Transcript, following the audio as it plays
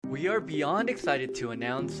We are beyond excited to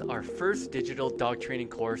announce our first digital dog training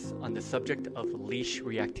course on the subject of leash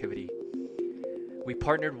reactivity. We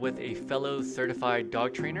partnered with a fellow certified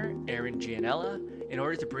dog trainer, Aaron Gianella, in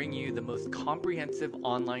order to bring you the most comprehensive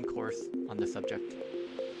online course on the subject.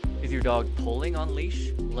 Is your dog pulling on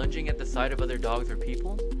leash, lunging at the side of other dogs or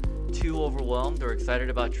people, too overwhelmed or excited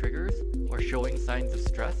about triggers, or showing signs of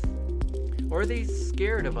stress? Or are they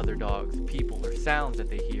scared of other dogs, people, or sounds that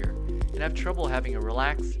they hear, and have trouble having a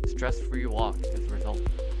relaxed, stress-free walk as a result?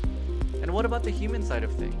 And what about the human side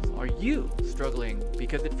of things? Are you struggling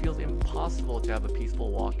because it feels impossible to have a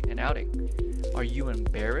peaceful walk and outing? Are you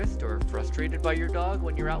embarrassed or frustrated by your dog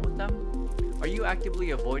when you're out with them? Are you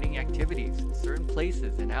actively avoiding activities, certain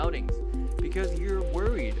places, and outings because you're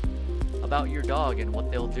worried about your dog and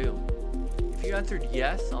what they'll do? If you answered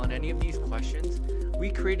yes on any of these questions,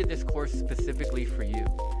 we created this course specifically for you.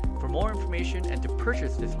 For more information and to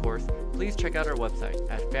purchase this course, please check out our website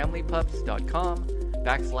at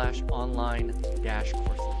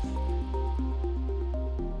familypups.com/online-courses.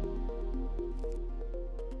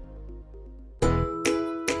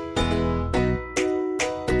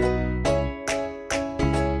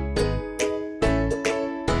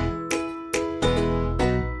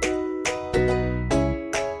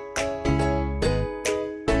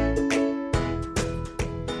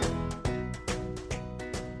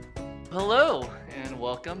 Hello, and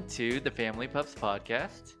welcome to the Family Pups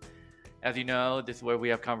Podcast. As you know, this is where we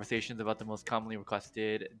have conversations about the most commonly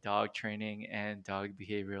requested dog training and dog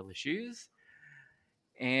behavioral issues.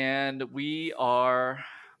 And we are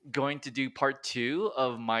going to do part 2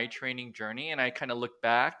 of my training journey. And I kind of looked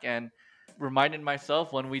back and reminded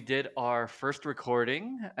myself when we did our first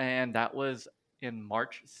recording, and that was in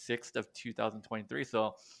March 6th of 2023.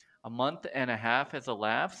 So a month and a half has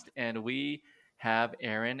elapsed, and we have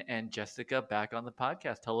Erin and Jessica back on the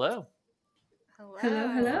podcast. Hello.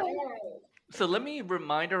 Hello. So let me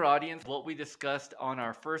remind our audience what we discussed on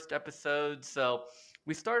our first episode. So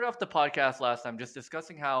we started off the podcast last time just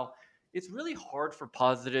discussing how it's really hard for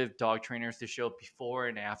positive dog trainers to show before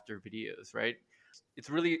and after videos, right? It's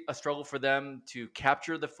really a struggle for them to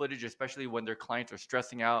capture the footage, especially when their clients are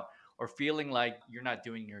stressing out or feeling like you're not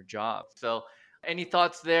doing your job. So any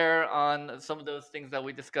thoughts there on some of those things that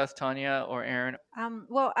we discussed, Tanya or Erin?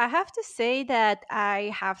 Well, I have to say that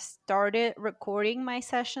I have started recording my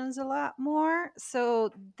sessions a lot more.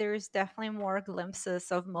 So there's definitely more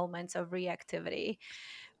glimpses of moments of reactivity,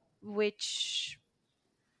 which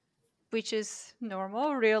is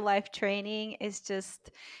normal. Real life training is just,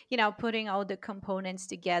 putting all the components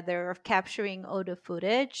together of capturing all the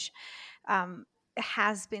footage.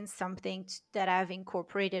 Has been something that I've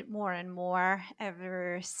incorporated more and more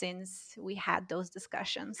ever since we had those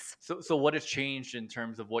discussions. So what has changed in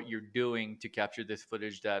terms of what you're doing to capture this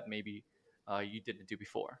footage that maybe you didn't do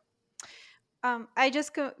before? I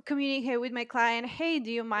just communicate with my client, hey,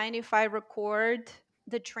 do you mind if I record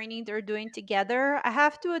the training they're doing together? I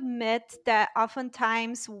have to admit that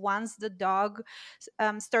oftentimes once the dog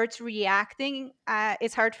starts reacting,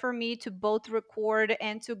 it's hard for me to both record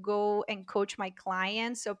and to go and coach my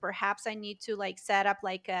client. So perhaps I need to set up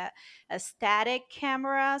a static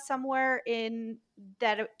camera somewhere in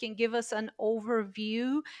that can give us an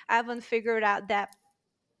overview. I haven't figured out that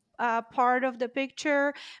part of the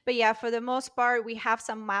picture, but yeah, for the most part we have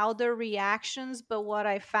some milder reactions. But what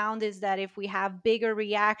I found is that if we have bigger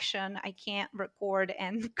reaction, I can't record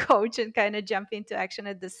and coach and kind of jump into action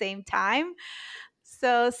at the same time.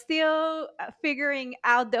 So still figuring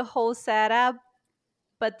out the whole setup,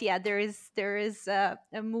 but yeah, there is a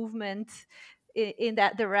movement in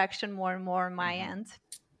that direction more and more on my end.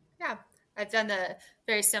 Yeah, I've done the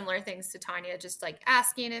very similar things to Tanya, just like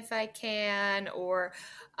asking if I can, or,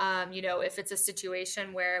 if it's a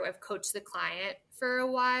situation where I've coached the client for a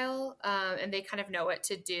while and they kind of know what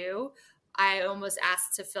to do, I almost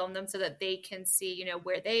ask to film them so that they can see,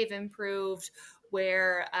 where they've improved,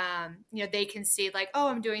 where, they can see like, oh,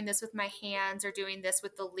 I'm doing this with my hands or doing this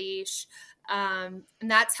with the leash. And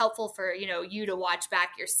that's helpful for, you to watch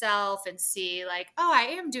back yourself and see like, oh, I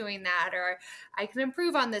am doing that, or I can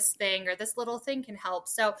improve on this thing, or this little thing can help.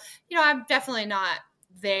 So, I'm definitely not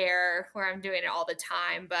there where I'm doing it all the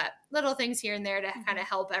time, but little things here and there to kind of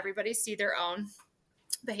help everybody see their own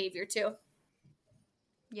behavior too.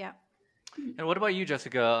 Yeah. And what about you,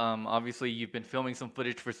 Jessica? Obviously, you've been filming some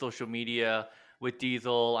footage for social media with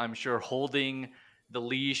Diesel. I'm sure holding the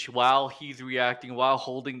leash while he's reacting, while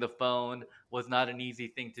holding the phone, was not an easy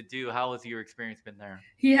thing to do. How has your experience been there?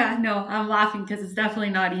 Yeah, no, I'm laughing because it's definitely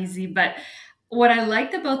not easy. But what I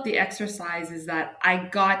liked about the exercise is that I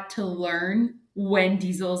got to learn when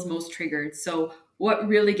Diesel is most triggered. So what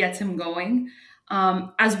really gets him going.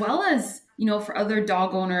 as well as, for other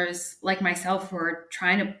dog owners like myself who are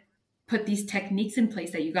trying to put these techniques in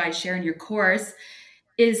place that you guys share in your course,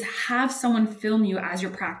 is have someone film you as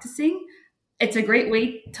you're practicing. It's a great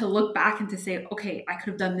way to look back and to say, okay, I could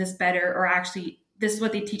have done this better, or actually, this is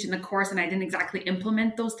what they teach in the course, and I didn't exactly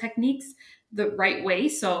implement those techniques the right way.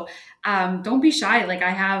 So don't be shy. Like,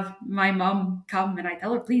 I have my mom come and I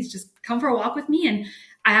tell her, please just come for a walk with me. And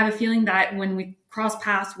I have a feeling that when we cross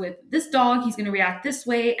paths with this dog, he's going to react this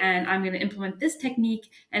way, and I'm going to implement this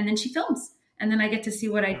technique. And then she films, and then I get to see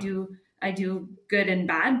what I do. I do good and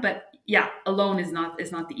bad, but yeah, alone is not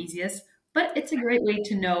the easiest. But it's a great way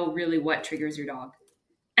to know really what triggers your dog.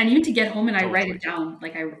 And even to get home and I write Totally. it down.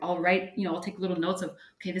 Like, I'll write, I'll take little notes of,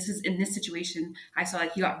 okay, this is in this situation. I saw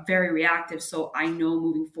like he got very reactive. So I know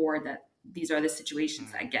moving forward that these are the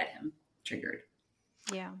situations that get him triggered.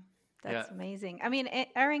 Yeah, Yeah. that's amazing. I mean,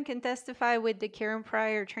 Erin can testify with the Karen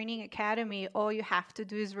Pryor Training Academy. All you have to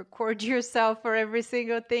do is record yourself for every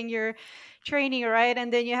single thing you're training, right?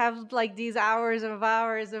 And then you have like these hours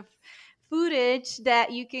of footage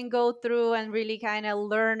that you can go through and really kind of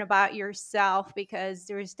learn about yourself, because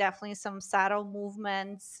there's definitely some subtle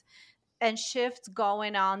movements and shifts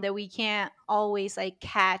going on that we can't always like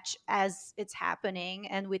catch as it's happening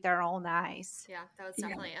and with our own eyes. Yeah, that was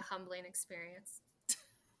definitely a humbling experience.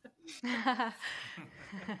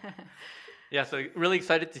 Yeah, so really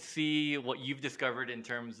excited to see what you've discovered in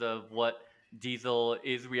terms of what Diesel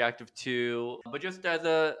is reactive to. But just as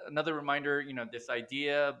another reminder, this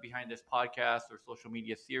idea behind this podcast or social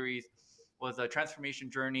media series was a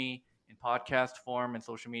transformation journey in podcast form and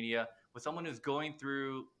social media with someone who's going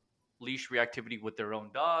through leash reactivity with their own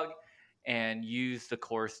dog and use the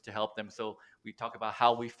course to help them. So we talk about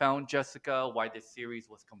how we found Jessica, why this series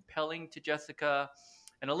was compelling to Jessica,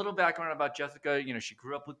 and a little background about Jessica. She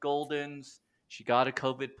grew up with Goldens. She got a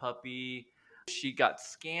COVID puppy. She got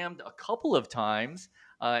scammed a couple of times.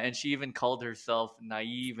 And she even called herself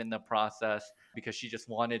naive in the process because she just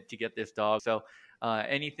wanted to get this dog. So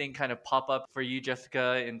anything kind of pop up for you,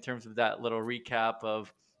 Jessica, in terms of that little recap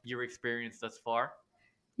of your experience thus far?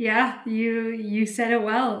 Yeah, you said it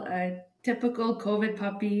well. A typical COVID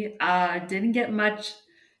puppy. Didn't get much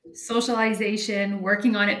socialization,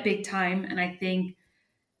 working on it big time. And I think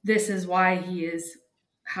this is why he is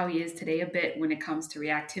how he is today a bit when it comes to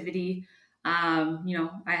reactivity. I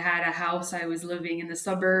had a house, I was living in the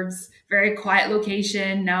suburbs, very quiet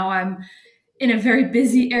location. Now I'm in a very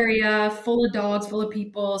busy area, full of dogs, full of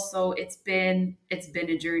people. So it's been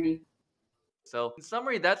a journey. So, in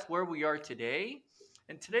summary, that's where we are today.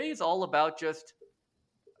 And today is all about just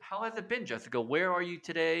how has it been, Jessica? Where are you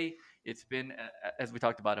today? It's been, as we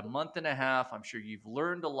talked about, a month and a half. I'm sure you've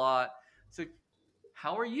learned a lot. So,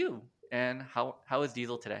 how are you? And how is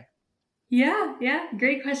Diesel today? Yeah,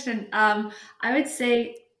 great question. I would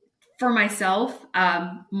say for myself,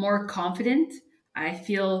 more confident. I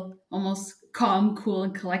feel almost calm, cool,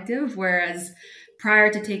 and collective. Whereas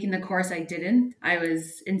prior to taking the course, I didn't. I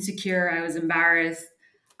was insecure. I was embarrassed.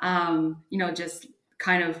 Just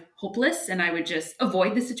kind of hopeless, and I would just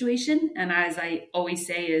avoid the situation. And as I always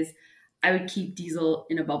say, is I would keep Diesel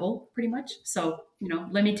in a bubble, pretty much. So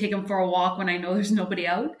let me take him for a walk when I know there's nobody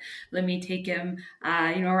out. Let me take him,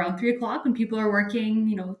 around 3 o'clock when people are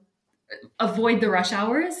working. Avoid the rush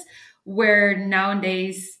hours, where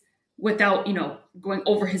nowadays, without going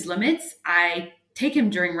over his limits, I take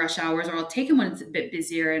him during rush hours, or I'll take him when it's a bit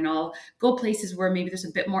busier, and I'll go places where maybe there's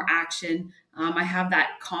a bit more action. I have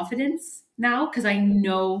that confidence now because I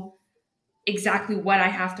know exactly what I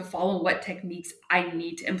have to follow, what techniques I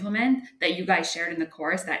need to implement, that you guys shared in the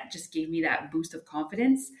course, that just gave me that boost of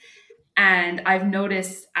confidence. And I've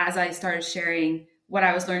noticed as I started sharing what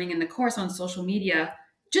I was learning in the course on social media,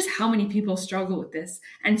 just how many people struggle with this.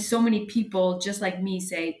 And so many people, just like me,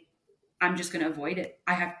 say, I'm just going to avoid it.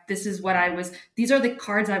 These are the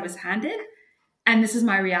cards I was handed, and this is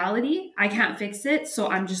my reality. I can't fix it. So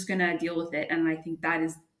I'm just going to deal with it. And I think that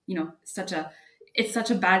is, it's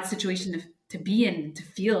such a bad situation to be in, to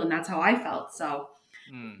feel. And that's how I felt. So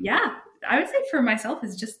yeah, I would say for myself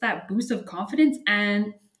is just that boost of confidence,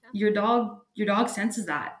 and your dog senses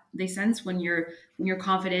that. They sense when you're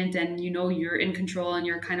confident, and you're in control, and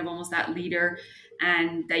you're kind of almost that leader,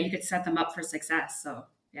 and that you could set them up for success. So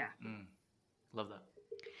yeah. Love that.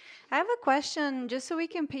 I have a question just so we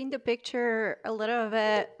can paint the picture a little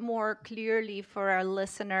bit more clearly for our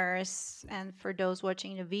listeners and for those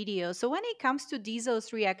watching the video. So, when it comes to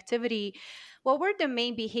Diesel's reactivity, what were the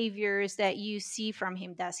main behaviors that you see from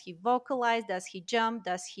him? Does he vocalize? Does he jump?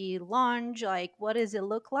 Does he lunge? Like, what does it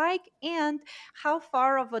look like? And how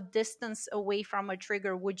far of a distance away from a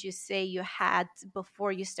trigger would you say you had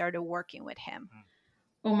before you started working with him?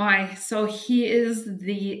 Oh my. So he is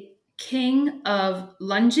the king of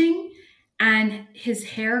lunging, and his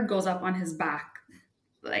hair goes up on his back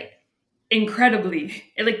like incredibly.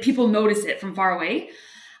 Like people notice it from far away.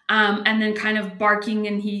 And then kind of barking,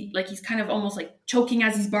 and he's kind of almost like choking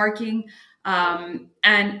as he's barking,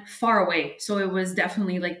 and far away. So it was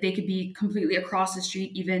definitely like they could be completely across the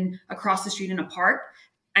street, even across the street in a park,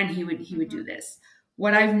 and he would do this.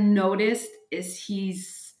 What I've noticed is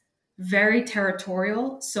he's very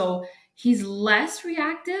territorial, so he's less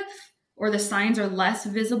reactive, or the signs are less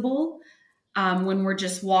visible when we're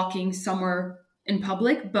just walking somewhere in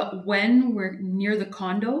public. But when we're near the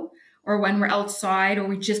condo, or when we're outside, or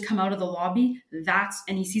we just come out of the lobby,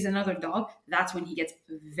 and he sees another dog, that's when he gets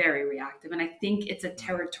very reactive. And I think it's a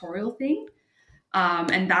territorial thing.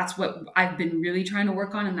 And that's what I've been really trying to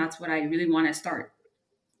work on. And that's what I really want to start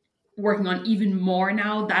working on even more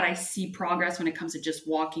now that I see progress when it comes to just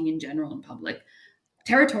walking in general in public.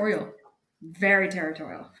 Territorial, very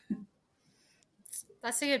territorial.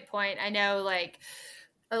 That's a good point. I know, like,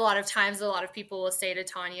 a lot of times, a lot of people will say to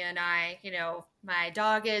Tanya and I, my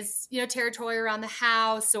dog is, territorial around the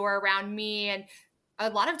house or around me. And a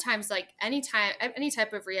lot of times, like any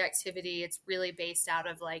type of reactivity, it's really based out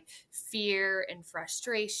of like fear and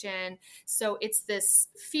frustration. So it's this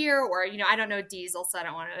fear, or, I don't know Diesel, so I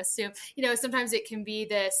don't want to assume, sometimes it can be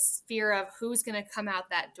this fear of who's going to come out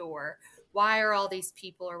that door. Why are all these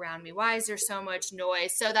people around me? Why is there so much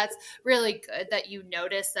noise? So that's really good that you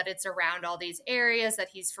notice that it's around all these areas that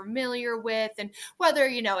he's familiar with. And whether,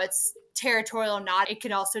 it's territorial or not, it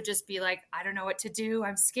can also just be like, I don't know what to do.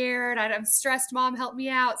 I'm scared. I'm stressed. Mom, help me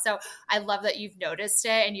out. So I love that you've noticed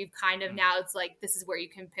it, and you've kind of, now it's like, this is where you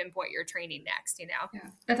can pinpoint your training next, Yeah,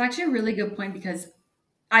 that's actually a really good point, because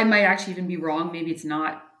I might actually even be wrong. Maybe it's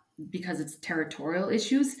not because it's territorial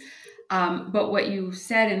issues. But what you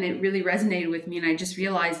said, and it really resonated with me, and I just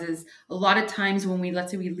realized, is a lot of times when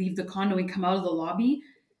let's say we leave the condo, we come out of the lobby,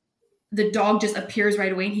 the dog just appears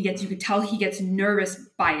right away, and you could tell he gets nervous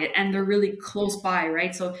by it, and they're really close by,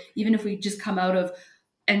 right? So even if we just come out of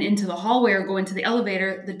and into the hallway or go into the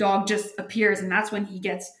elevator, the dog just appears, and that's when he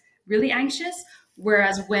gets really anxious.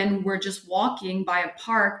 Whereas when we're just walking by a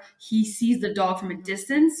park, he sees the dog from a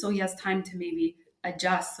distance, so he has time to maybe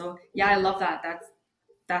adjust. So yeah, I love that.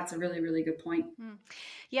 That's a really, really good point.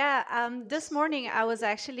 Yeah, this morning I was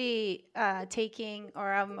actually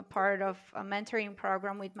I'm a part of a mentoring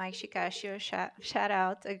program with Mike Shikashio, shout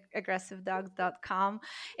out, aggressivedogs.com.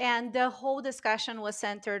 And the whole discussion was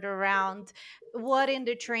centered around what in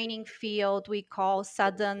the training field we call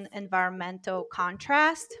sudden environmental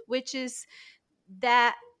contrast, which is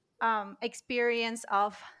that experience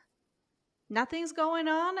of nothing's going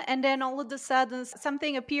on, and then all of a sudden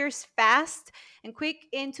something appears fast and quick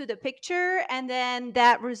into the picture, and then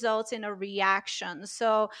that results in a reaction.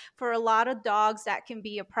 So for a lot of dogs that can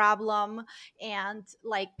be a problem, and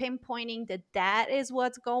like pinpointing that is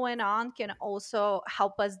what's going on can also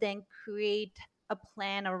help us then create a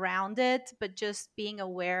plan around it. But just being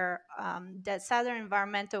aware that sudden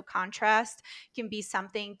environmental contrast can be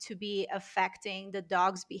something to be affecting the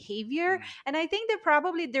dog's behavior. And I think that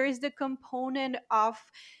probably there is the component of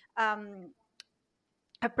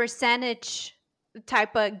a percentage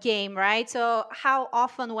type of game, right? So how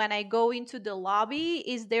often when I go into the lobby,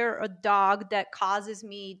 is there a dog that causes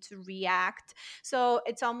me to react? So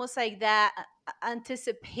it's almost like that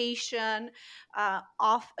anticipation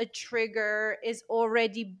of a trigger is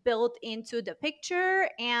already built into the picture,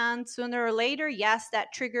 and sooner or later, yes,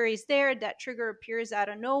 that trigger is there, that trigger appears out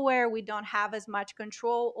of nowhere, we don't have as much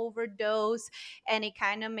control over those, and it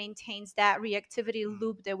kind of maintains that reactivity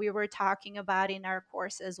loop that we were talking about in our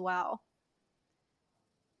course as well.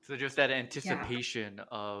 So just that anticipation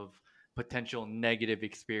of potential negative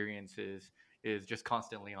experiences is just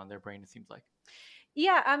constantly on their brain, it seems like.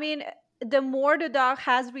 Yeah, I mean, the more the dog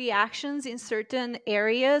has reactions in certain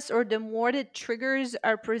areas, or the more the triggers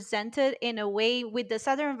are presented in a way with the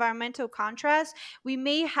sudden environmental contrast, we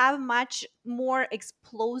may have much more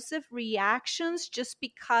explosive reactions just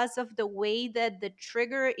because of the way that the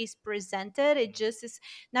trigger is presented. It just is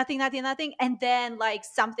nothing. And then like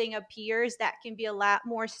something appears that can be a lot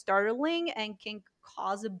more startling and can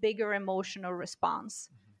cause a bigger emotional response.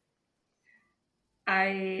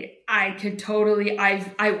 I could totally,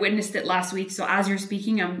 I witnessed it last week. So as you're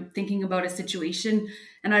speaking, I'm thinking about a situation,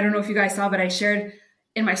 and I don't know if you guys saw, but I shared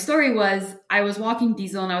in my story I was walking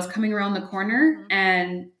Diesel, and I was coming around the corner,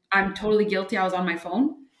 and I'm totally guilty. I was on my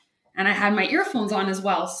phone, and I had my earphones on as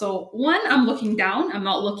well. So one, I'm looking down, I'm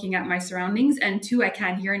not looking at my surroundings, and two, I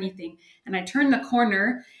can't hear anything. And I turned the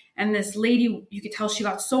corner, and this lady, you could tell she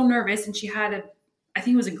got so nervous, and she had I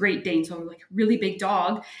think it was a Great Dane, so like really big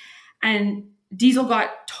dog. And Diesel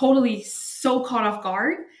got totally so caught off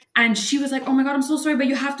guard. And she was like, oh my God, I'm so sorry, but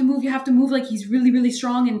you have to move. You have to move. Like, he's really, really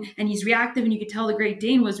strong and he's reactive. And you could tell the Great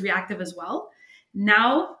Dane was reactive as well.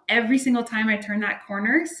 Now, every single time I turn that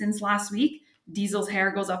corner since last week, Diesel's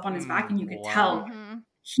hair goes up on his back and you could tell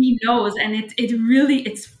he knows. And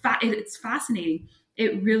it's fascinating.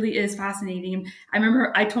 It really is fascinating. And I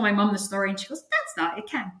remember I told my mom the story and she goes, it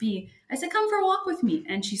can't be. I said, come for a walk with me.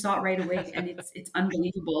 And she saw it right away and it's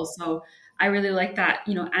unbelievable. So I really like that,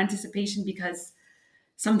 anticipation, because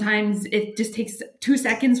sometimes it just takes 2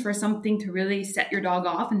 seconds for something to really set your dog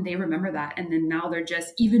off and they remember that. And then now they're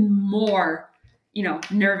just even more,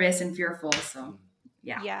 nervous and fearful. So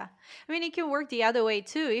yeah. I mean, it can work the other way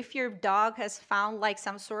too. If your dog has found like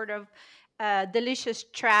some sort of delicious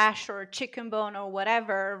trash or chicken bone or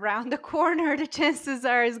whatever around the corner, the chances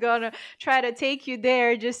are it's going to try to take you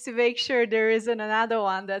there just to make sure there isn't another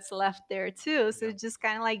one that's left there too. So it's just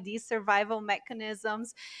kind of like these survival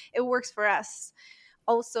mechanisms. It works for us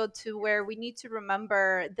also, to where we need to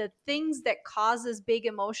remember the things that causes big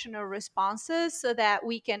emotional responses so that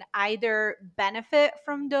we can either benefit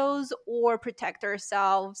from those or protect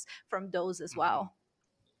ourselves from those as well.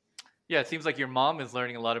 Yeah, it seems like your mom is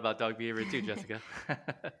learning a lot about dog behavior too, Jessica.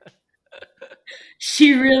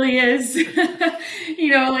 She really is.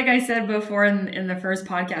 Like I said before in the first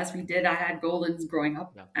podcast we did, I had Goldens growing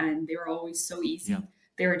up and they were always so easy.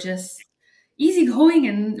 They were just easygoing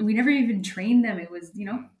and we never even trained them. It was,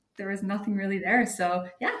 there was nothing really there. So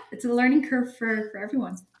yeah, it's a learning curve for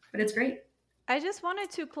everyone, but it's great. I just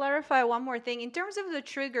wanted to clarify one more thing. In terms of the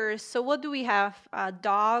triggers, so what do we have?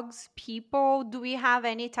 Dogs, people? Do we have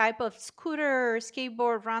any type of scooter,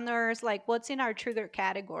 skateboard, runners? Like, what's in our trigger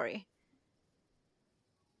category?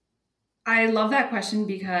 I love that question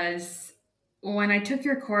because when I took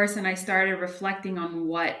your course and I started reflecting on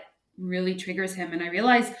what really triggers him, and I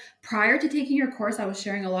realized prior to taking your course, I was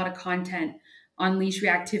sharing a lot of content on leash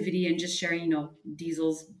reactivity and just sharing,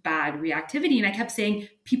 Diesel's bad reactivity. And I kept saying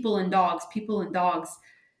people and dogs,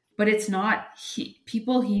 but it's not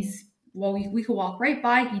people. We could walk right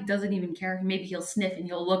by. He doesn't even care. Maybe he'll sniff and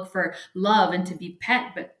he'll look for love and to be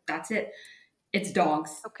pet, but that's it. It's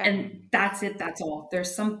dogs. Okay. And that's it. That's all.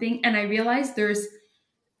 There's something. And I realized there's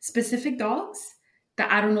specific dogs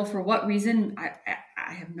that I don't know for what reason.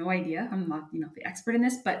 I have no idea. I'm not, the expert in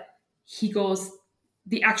this, but he goes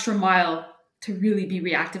the extra mile to really be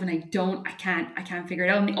reactive. And I can't figure it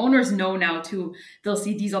out. And the owners know now too. They'll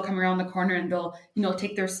see Diesel come around the corner and they'll,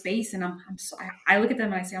 take their space. And I look at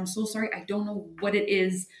them and I say, I'm so sorry. I don't know what it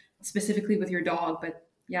is specifically with your dog, but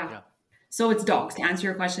yeah. So it's dogs. To answer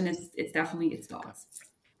your question, it's definitely dogs.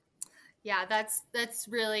 Yeah, that's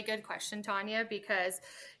really good question, Tanya, because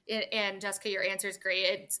and Jessica, your answer is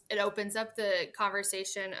great. It opens up the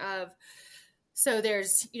conversation of, so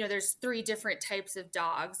there's 3 different types of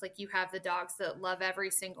dogs. Like you have the dogs that love every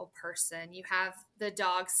single person. You have the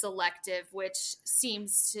dog selective, which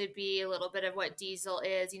seems to be a little bit of what Diesel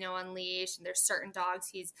is, on leash. And there's certain dogs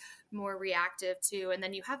he's more reactive to. And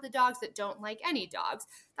then you have the dogs that don't like any dogs.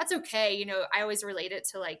 That's okay. I always relate it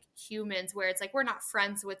to like humans, where it's like, we're not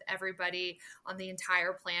friends with everybody on the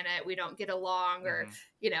entire planet. We don't get along or,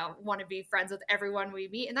 want to be friends with everyone we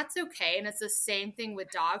meet. And that's okay. And it's the same thing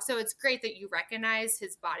with dogs. So it's great that you recognize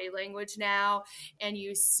his body language now and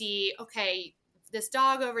you see, okay, this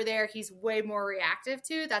dog over there, he's way more reactive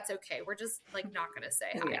to. That's okay. We're just like not going to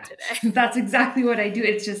say hi today. That's exactly what I do.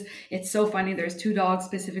 It's so funny. There's 2 dogs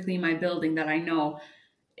specifically in my building that I know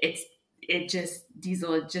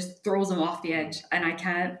Diesel, it just throws him off the edge. And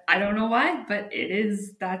I don't know why, but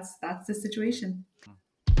that's the situation.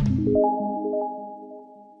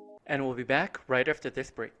 And we'll be back right after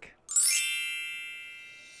this break.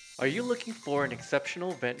 Are you looking for an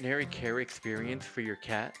exceptional veterinary care experience for your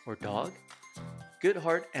cat or dog? Good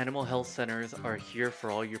Heart Animal Health Centers are here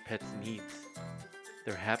for all your pet's needs.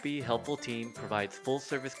 Their happy, helpful team provides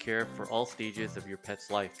full-service care for all stages of your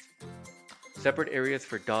pet's life. Separate areas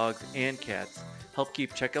for dogs and cats help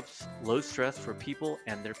keep checkups low stress for people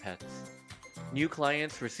and their pets. New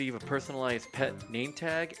clients receive a personalized pet name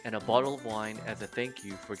tag and a bottle of wine as a thank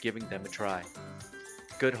you for giving them a try.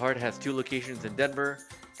 Good Heart has 2 locations in Denver,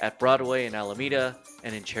 at Broadway in Alameda,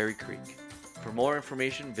 and in Cherry Creek. For more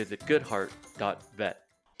information, visit goodheart.vet.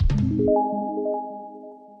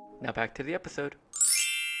 Now back to the episode.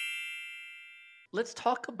 Let's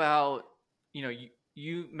talk about,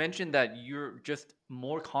 you mentioned that you're just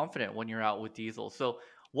more confident when you're out with Diesel. So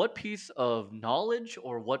what piece of knowledge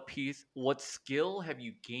or what skill have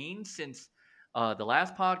you gained since the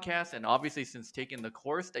last podcast and obviously since taking the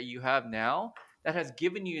course that you have now that has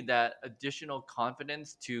given you that additional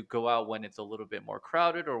confidence to go out when it's a little bit more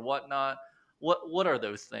crowded or whatnot? What are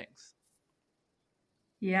those things?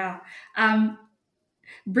 Yeah. Um,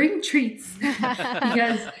 Bring treats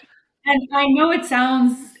because, and I know it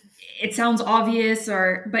sounds obvious,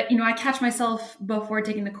 or but I catch myself before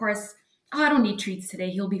taking the course. Oh, I don't need treats today.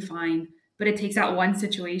 He'll be fine. But it takes out one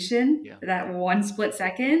situation, Yeah. that one split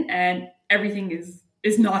second, and everything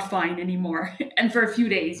is not fine anymore, and for a few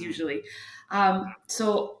days usually.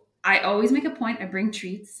 So I always make a point. I bring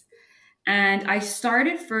treats, and I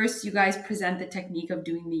started first. You guys present the technique of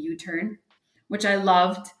doing the U-turn, which I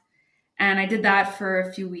loved, and I did that for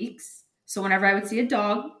a few weeks. So whenever I would see a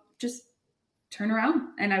dog, just turn around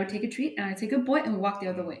and I would take a treat and I'd say good boy and walk the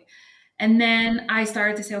other way. And then I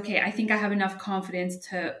started to say, okay, I think I have enough confidence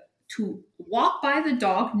to walk by the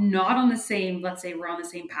dog, not on the same, let's say we're on the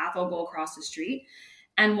same path, I'll go across the street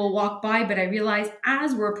and we'll walk by. But I realized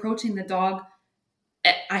as we're approaching the dog,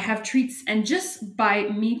 I have treats. And just by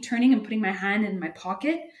me turning and putting my hand in my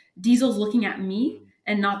pocket, Diesel's looking at me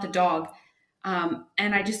and not the dog.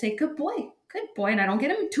 And I just say, good boy. And I don't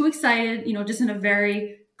get him too excited, just in a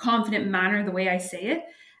very confident manner, the way I say it.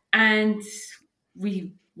 And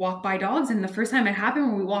we walk by dogs. And the first time it happened,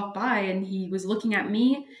 when we walked by and he was looking at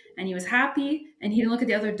me and he was happy and he didn't look at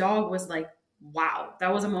the other dog, was like, wow,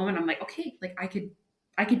 that was a moment. I'm like, okay, like I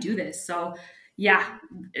could do this. So yeah,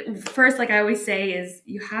 first, like I always say, is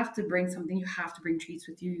you have to bring something, you have to bring treats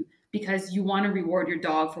with you because you want to reward your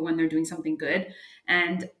dog for when they're doing something good.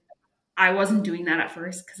 And I wasn't doing that at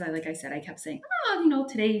first because like I said, I kept saying,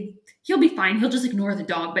 today he'll be fine. He'll just ignore the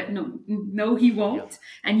dog, but no, he won't.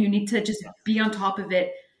 And you need to just be on top of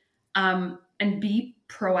it, and be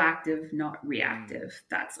proactive, not reactive.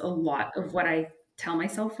 That's a lot of what I tell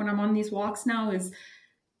myself when I'm on these walks now is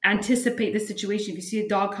anticipate the situation. If you see a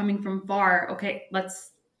dog coming from far, okay,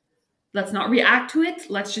 let's not react to it.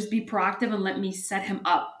 Let's just be proactive and let me set him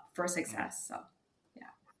up for success. So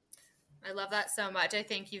I love that so much. I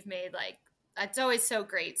think you've made it's always so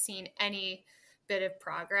great seeing any bit of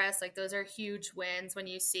progress. Like those are huge wins when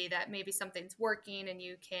you see that maybe something's working and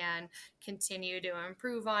you can continue to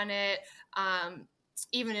improve on it.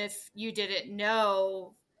 Even if you didn't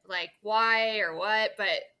know like why or what,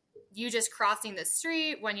 but you just crossing the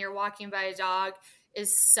street when you're walking by a dog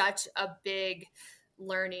is such a big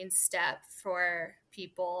learning step for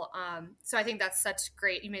people. So I think that's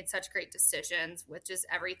you made such great decisions with just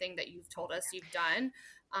everything that you've told us you've done.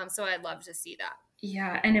 So I'd love to see that.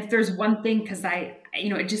 Yeah. And if there's one thing, because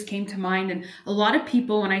it just came to mind, and a lot of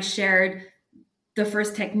people, when I shared the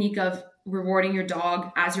first technique of rewarding your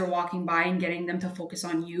dog as you're walking by and getting them to focus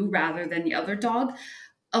on you rather than the other dog,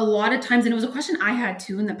 a lot of times, and it was a question I had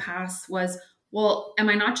too in the past, was, well, am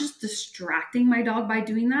I not just distracting my dog by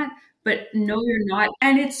doing that? But no, you're not.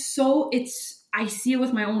 And I see it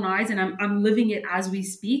with my own eyes and I'm living it as we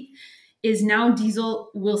speak, is now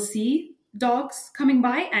Diesel will see dogs coming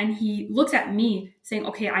by and he looks at me saying,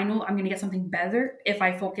 okay, I know I'm going to get something better if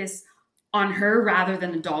I focus on her rather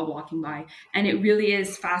than the dog walking by. And it really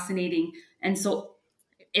is fascinating. And so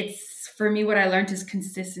it's, for me, what I learned is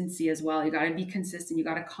consistency as well. You got to be consistent. You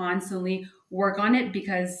got to constantly work on it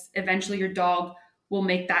because eventually your dog will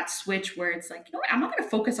make that switch where it's like, I'm not going to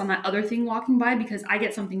focus on that other thing walking by because I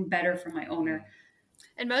get something better from my owner.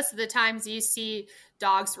 And most of the times you see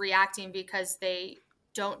dogs reacting because they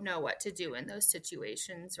don't know what to do in those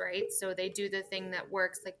situations, right? So they do the thing that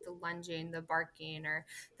works, like the lunging, the barking, or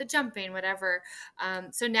the jumping, whatever.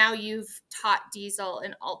 So now you've taught Diesel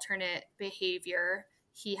an alternate behavior.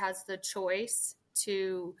 He has the choice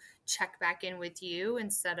to check back in with you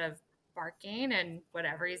instead of barking and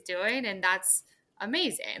whatever he's doing. And that's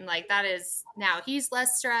amazing. Like that is, now he's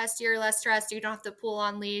less stressed, you're less stressed, you don't have to pull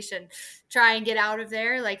on leash and try and get out of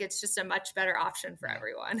there. Like it's just a much better option for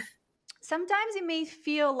everyone. Sometimes it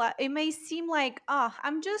may seem like, oh,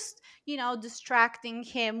 I'm just distracting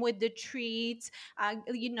him with the treats,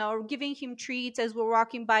 giving him treats as we're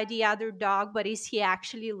walking by the other dog, but is he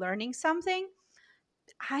actually learning something?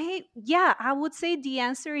 I would say the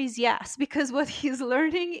answer is yes, because what he's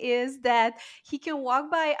learning is that he can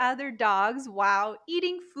walk by other dogs while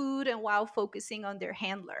eating food and while focusing on their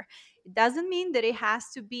handler. It doesn't mean that it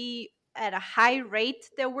has to be at a high rate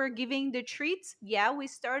that we're giving the treats. Yeah, we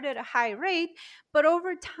start at a high rate, but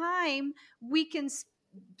over time we can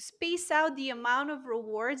space out the amount of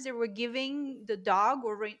rewards that we're giving the dog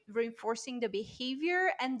or reinforcing the behavior,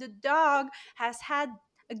 and the dog has had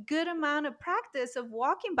a good amount of practice of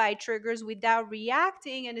walking by triggers without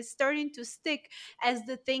reacting, and it's starting to stick as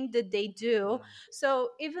the thing that they do. So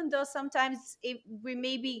even though sometimes we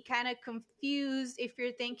may be kind of confused if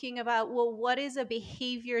you're thinking about, well, what is a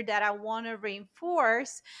behavior that I want to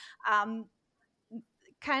reinforce? um,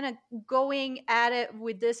 Kind of going at it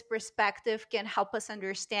with this perspective can help us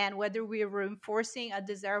understand whether we're reinforcing a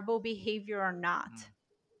desirable behavior or not.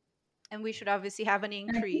 And we should obviously have an And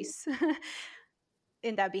I think, increase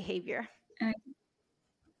in that behavior. and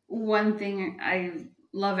one thing, I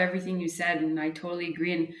love everything you said, and I totally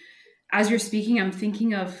agree. And as you're speaking, I'm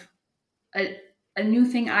thinking of a new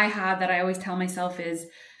thing I have that I always tell myself is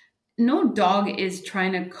no dog is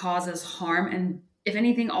trying to cause us harm. And if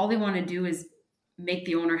anything, all they want to do is make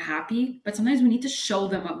the owner happy. But sometimes we need to show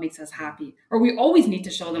them what makes us happy, or we always need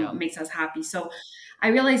to show them what makes us happy. So I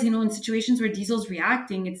realize, in situations where Diesel's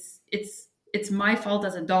reacting, it's my fault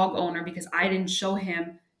as a dog owner because I didn't show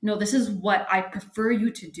him, no, this is what I prefer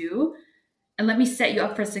you to do. And let me set you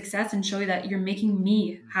up for success and show you that you're making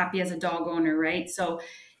me happy as a dog owner, right? So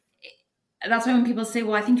that's why when people say,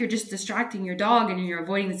 well, I think you're just distracting your dog and you're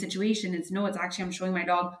avoiding the situation, it's no, it's actually I'm showing my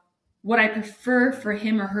dog what I prefer for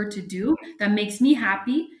him or her to do that makes me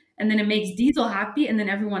happy. And then it makes Diesel happy, and then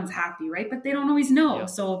everyone's happy, right? But they don't always know. Yeah.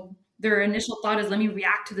 So their initial thought is, let me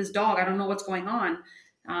react to this dog. I don't know what's going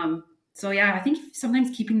on. So yeah, I think sometimes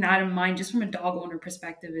keeping that in mind, just from a dog owner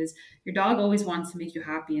perspective, is your dog always wants to make you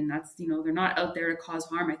happy, and that's, they're not out there to cause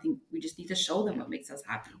harm. I think we just need to show them what makes us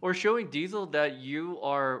happy. Or showing Diesel that you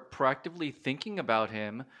are proactively thinking about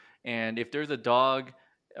him, and if there's a dog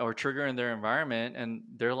or trigger in their environment, and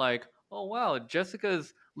they're like, "Oh wow,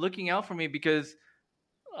 Jessica's looking out for me because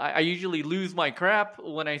I usually lose my crap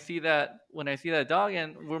when I see that dog,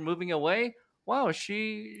 and we're moving away. Wow,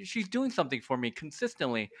 she's doing something for me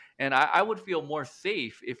consistently, and I would feel more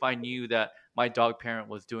safe if I knew that my dog parent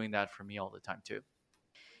was doing that for me all the time too."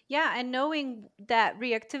 Yeah, and knowing that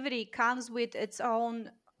reactivity comes with its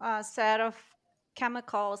own set of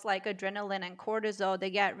chemicals like adrenaline and cortisol that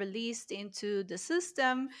get released into the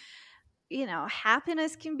system.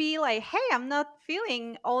 Happiness can be like, hey, I'm not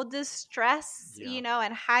feeling all this stress,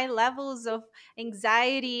 and high levels of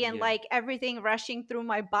anxiety and like everything rushing through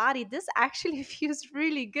my body. This actually feels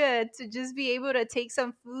really good to just be able to take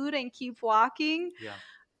some food and keep walking. Yeah.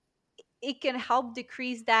 It can help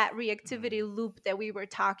decrease that reactivity loop that we were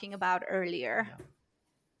talking about earlier.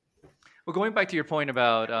 Yeah. Well, going back to your point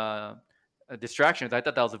about distractions, I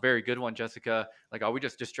thought that was a very good one, Jessica. Like, are we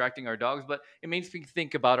just distracting our dogs? But it makes me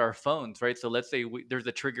think about our phones, right? So let's say there's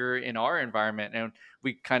a trigger in our environment, and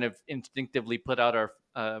we kind of instinctively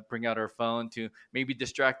bring out our phone to maybe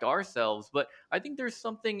distract ourselves. But I think there's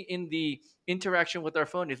something in the interaction with our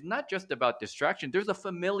phone. It's not just about distraction. There's a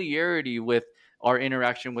familiarity with our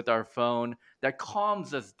interaction with our phone that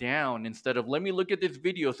calms us down instead of, let me look at this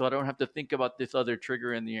video so I don't have to think about this other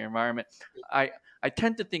trigger in the environment. I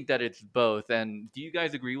tend to think that it's both. And do you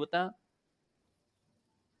guys agree with that?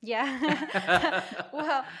 Yeah.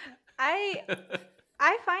 Well, I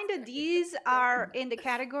I find that these are in the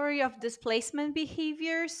category of displacement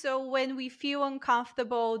behavior. So when we feel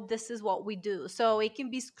uncomfortable, this is what we do. So it can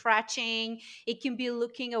be scratching, it can be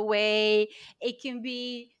looking away, it can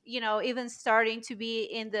be, even starting to be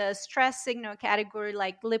in the stress signal category,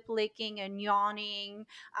 like lip licking and yawning,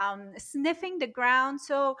 sniffing the ground.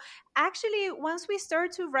 So actually, once we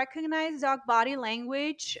start to recognize dog body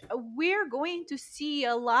language, we're going to see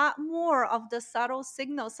a lot more of the subtle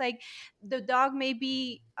signals. Like the dog may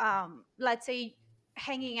be, let's say,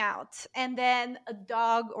 hanging out, and then a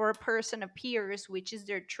dog or a person appears, which is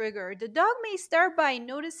their trigger. The dog may start by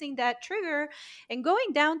noticing that trigger and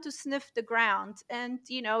going down to sniff the ground. And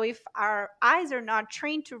if our eyes are not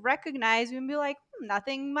trained to recognize, we'll be like,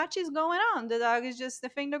 nothing much is going on, the dog is just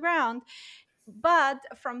sniffing the ground. But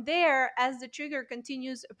from there, as the trigger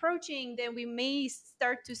continues approaching, then we may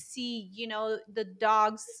start to see, the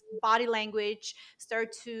dog's body language start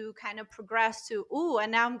to kind of progress to, ooh,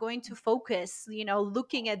 and now I'm going to focus,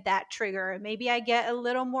 looking at that trigger. Maybe I get a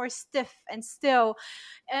little more stiff and still.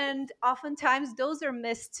 And oftentimes those are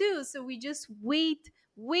missed too. So we just wait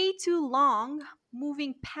way too long,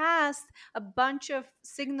 moving past a bunch of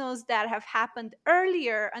signals that have happened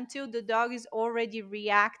earlier until the dog is already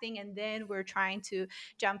reacting, and then we're trying to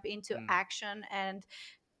jump into action. And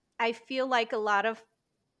I feel like a lot of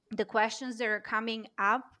the questions that are coming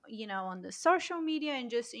up, on the social media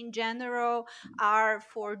and just in general, are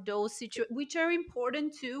for those situations, which are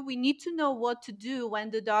important too. We need to know what to do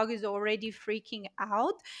when the dog is already freaking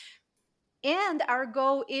out. And our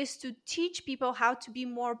goal is to teach people how to be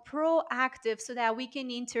more proactive so that we can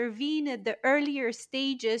intervene at the earlier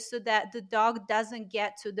stages so that the dog doesn't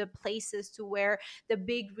get to the places to where the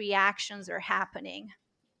big reactions are happening.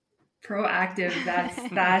 Proactive,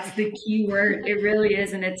 that's the key word. It really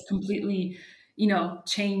is, and it's completely,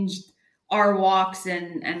 changed our walks,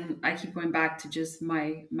 and I keep going back to just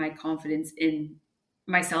my confidence in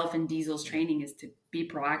myself and Diesel's training is to be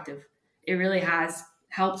proactive. It really has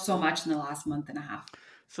helped so much in the last month and a half.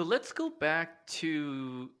 So let's go back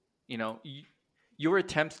to, your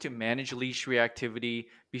attempts to manage leash reactivity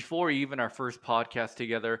before even our first podcast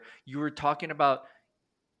together. You were talking about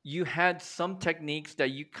you had some techniques that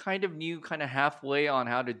you kind of knew kind of halfway on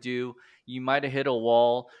how to do. You might have hit a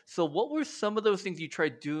wall. So what were some of those things you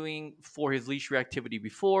tried doing for his leash reactivity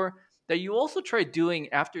before that you also tried doing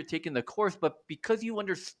after taking the course, but because you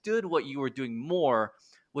understood what you were doing more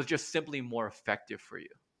was just simply more effective for you?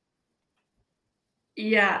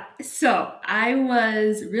 Yeah. So I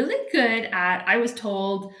was really good at, I was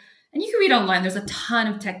told, and you can read online, there's a ton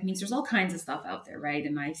of techniques. There's all kinds of stuff out there, right?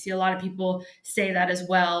 And I see a lot of people say that as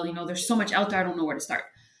well. There's so much out there, I don't know where to start.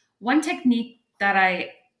 One technique that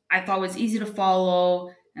I thought was easy to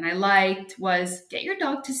follow and I liked was get your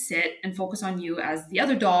dog to sit and focus on you as the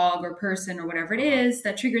other dog or person or whatever it Uh-huh. is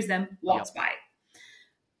that triggers them walks Yep. by.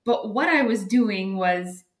 But what I was doing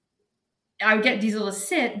was I would get Diesel to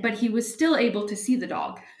sit, but he was still able to see the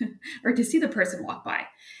dog or to see the person walk by.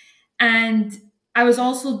 And I was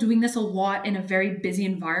also doing this a lot in a very busy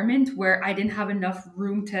environment where I didn't have enough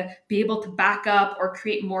room to be able to back up or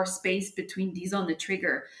create more space between Diesel and the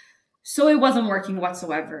trigger. So it wasn't working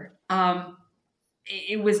whatsoever.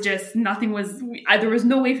 It was just nothing was, there was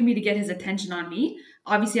no way for me to get his attention on me.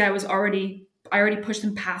 Obviously, I already pushed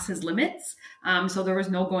him past his limits. So there was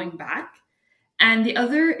no going back. And the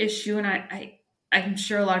other issue, and I'm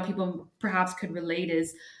sure a lot of people perhaps could relate,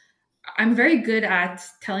 is I'm very good at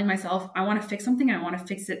telling myself I want to fix something and I want to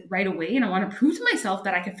fix it right away. And I want to prove to myself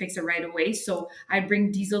that I can fix it right away. So I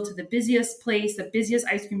bring Diesel to the busiest place, the busiest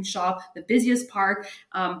ice cream shop, the busiest park,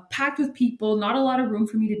 packed with people, not a lot of room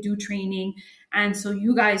for me to do training. And so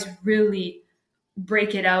you guys really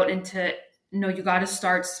break it out into no, you got to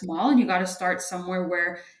start small and you got to start somewhere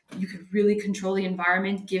where you could really control the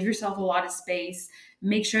environment, give yourself a lot of space,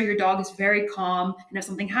 make sure your dog is very calm, and if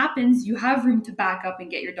something happens you have room to back up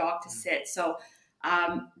and get your dog to sit. So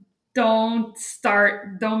um, don't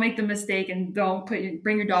make the mistake and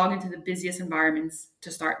bring your dog into the busiest environments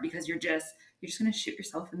to start, because you're just going to shoot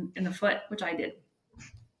yourself in the foot, which I did.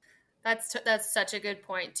 That's such a good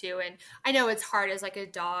point too. And I know it's hard as like a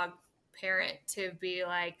dog parent to be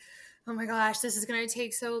like, oh my gosh, this is going to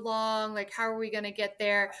take so long. Like, how are we going to get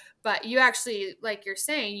there? But you actually, like you're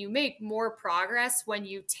saying, you make more progress when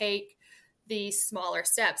you take these smaller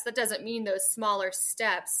steps. That doesn't mean those smaller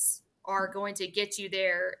steps are going to get you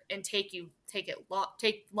there and take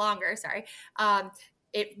longer. Sorry.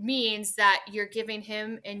 It means that you're giving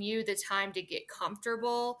him and you the time to get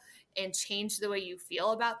comfortable and change the way you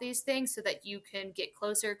feel about these things so that you can get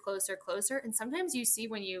closer, closer, closer. And sometimes you see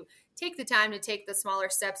when you take the time to take the smaller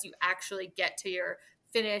steps, you actually get to your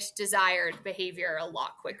finished desired behavior a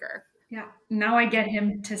lot quicker. Yeah. Now I get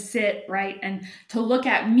him to sit, right, and to look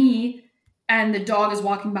at me, and the dog is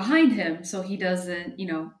walking behind him. So he doesn't,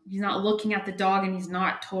 he's not looking at the dog and he's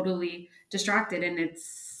not totally distracted. And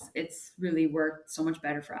it's really worked so much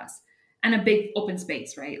better for us. And a big open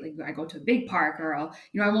space, right? Like I go to a big park, or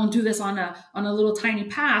I won't do this on a little tiny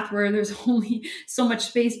path where there's only so much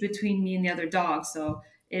space between me and the other dog. So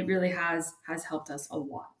it really has helped us a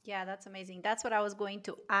lot. Yeah, that's amazing. That's what I was going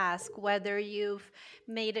to ask, whether you've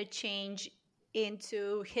made a change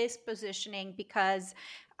into his positioning, because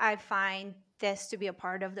I find this to be a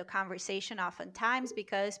part of the conversation oftentimes,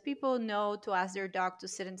 because people know to ask their dog to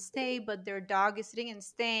sit and stay, but their dog is sitting and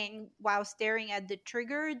staying while staring at the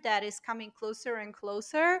trigger that is coming closer and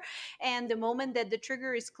closer. And the moment that the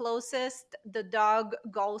trigger is closest, the dog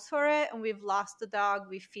goes for it, and we've lost the dog.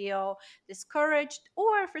 We feel discouraged.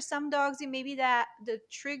 Or for some dogs, it may be that the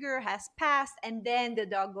trigger has passed and then the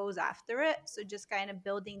dog goes after it. So just kind of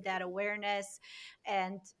building that awareness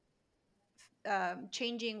and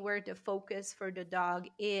changing where the focus for the dog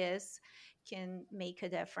is can make a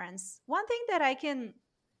difference. One thing that I can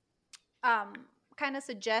um, kind of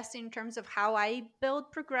suggest in terms of how I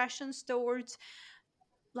build progressions towards,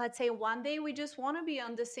 let's say one day we just want to be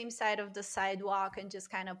on the same side of the sidewalk and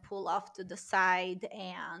just kind of pull off to the side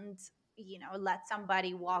and let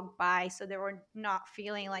somebody walk by, so they were not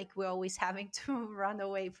feeling like we're always having to run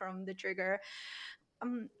away from the trigger.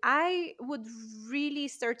 I would really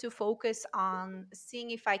start to focus on seeing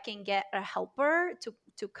if I can get a helper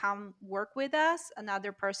to come work with us,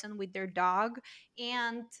 another person with their dog,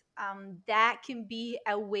 and that can be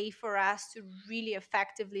a way for us to really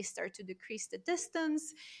effectively start to decrease the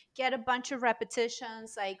distance, get a bunch of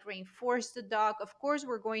repetitions, like reinforce the dog. Of course,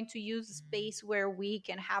 we're going to use a space where we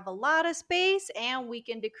can have a lot of space, and we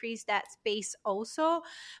can decrease that space also,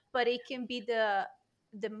 but it can be the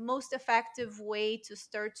most effective way to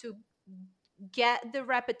start to get the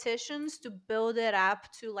repetitions to build it up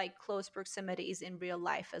to like close proximities in real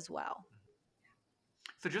life as well.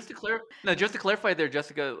 So just to clarify there,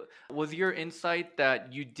 Jessica, was your insight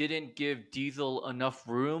that you didn't give Diesel enough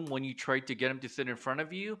room when you tried to get him to sit in front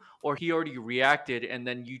of you, or he already reacted and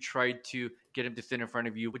then you tried to get him to sit in front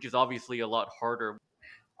of you, which is obviously a lot harder?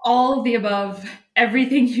 All of the above,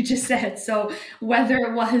 everything you just said. So whether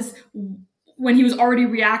it was when he was already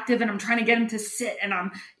reactive and I'm trying to get him to sit, and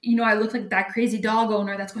I look like that crazy dog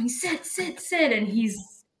owner that's going, sit, sit, sit, and he's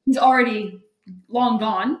already long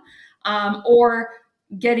gone, or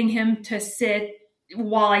getting him to sit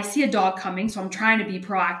while I see a dog coming. So I'm trying to be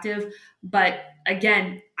proactive, but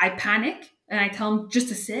again, I panic and I tell him just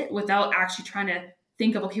to sit without actually trying to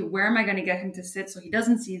think of, okay, where am I going to get him to sit so he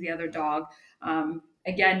doesn't see the other dog?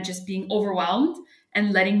 Again, just being overwhelmed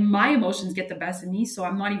and letting my emotions get the best of me. So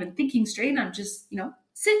I'm not even thinking straight. And I'm just,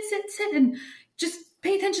 sit, sit, sit, and just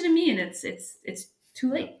pay attention to me. And it's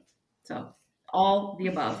too late. So all the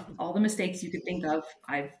above, all the mistakes you could think of,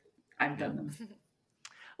 I've done them.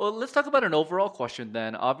 Well, let's talk about an overall question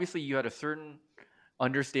then. Obviously, you had a certain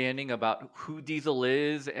understanding about who Diesel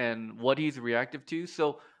is and what he's reactive to.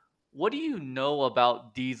 So what do you know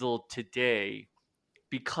about Diesel today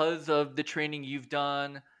because of the training you've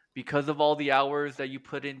done, because of all the hours that you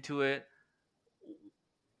put into it?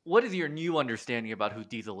 What is your new understanding about who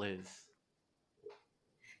Diesel is?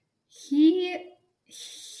 He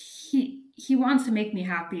wants to make me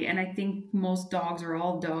happy, and I think most dogs, are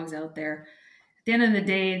all dogs out there, at the end of the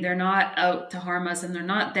day, they're not out to harm us, and they're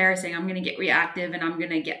not there saying, I'm going to get reactive and I'm going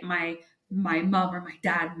to get my mom or my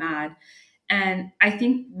dad mad. And I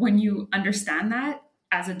think when you understand that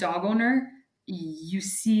as a dog owner, you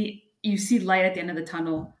see light at the end of the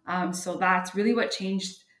tunnel. So that's really what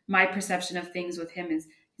changed my perception of things with him. Is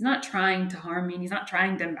he's not trying to harm me, and he's not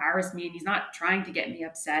trying to embarrass me, and he's not trying to get me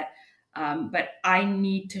upset. But I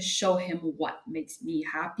need to show him what makes me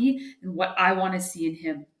happy and what I want to see in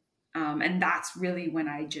him. And that's really when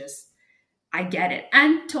I get it.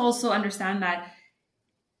 And to also understand that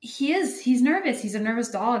he's nervous. He's a nervous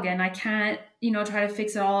dog, and I can't, try to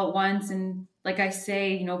fix it all at once. And like I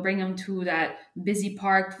say, bring him to that busy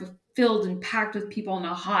park filled and packed with people on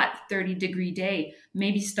a hot 30-degree day.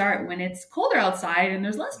 Maybe start when it's colder outside and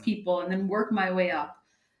there's less people, and then work my way up.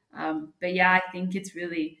 But yeah, I think it's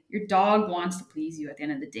really, your dog wants to please you at the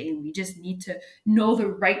end of the day, and we just need to know the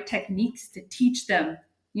right techniques to teach them,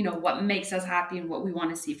 what makes us happy and what we want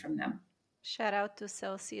to see from them. Shout out to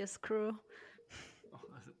Celsius crew.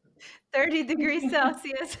 30 degrees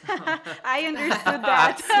Celsius. I understood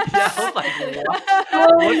that. Yeah, I was like,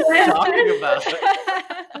 what are you talking about?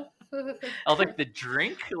 I was like, the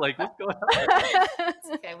drink? Like, what's going on? It's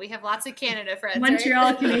okay. We have lots of Canada friends. Montreal,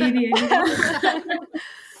 right? Canadian.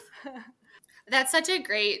 That's such a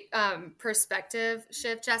great perspective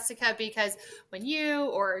shift, Jessica, because when you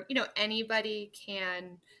or anybody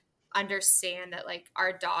can understand that like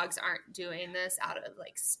our dogs aren't doing this out of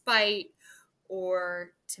like spite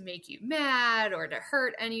or to make you mad or to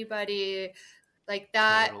hurt anybody, like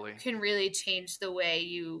that totally can really change the way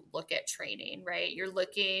you look at training, right? You're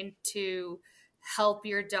looking to help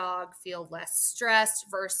your dog feel less stressed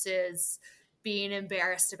versus being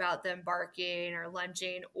embarrassed about them barking or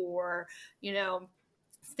lunging, or,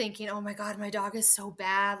 thinking, oh my God, my dog is so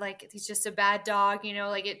bad. Like he's just a bad dog,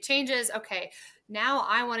 like it changes. Okay, now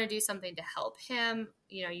I want to do something to help him.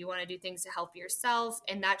 You want to do things to help yourself.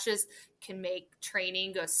 And that just can make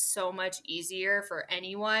training go so much easier for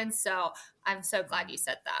anyone. So I'm so glad you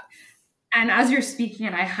said that. And as you're speaking,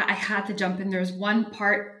 and I had to jump in, there's one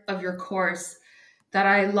part of your course that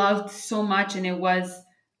I loved so much. And it was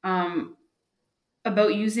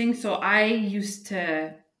about using. So I used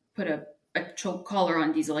to put a choke collar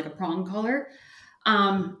on Diesel, like a prong collar.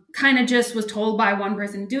 Kind of just was told by one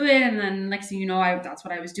person to do it, and then next thing you know, that's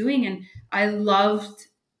what I was doing. And I loved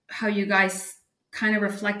how you guys kind of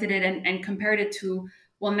reflected it and compared it to,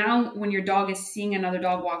 well, now when your dog is seeing another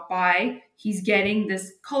dog walk by, he's getting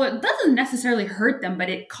this collar. It doesn't necessarily hurt them, but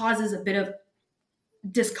it causes a bit of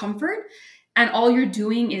discomfort, and all you're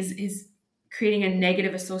doing is creating a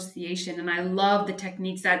negative association. And I love the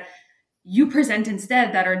techniques that you present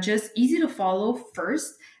instead that are just easy to follow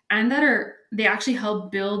first, and they actually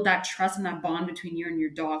help build that trust and that bond between you and your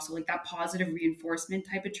dog. So like that positive reinforcement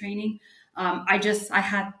type of training. I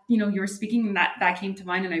had, you were speaking and that came to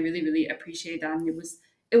mind, and I really, really appreciate that. And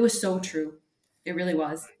it was so true. It really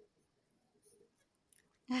was.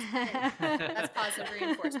 That's positive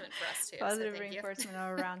reinforcement for us too. Positive so reinforcement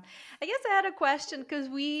all around. I guess I had a question because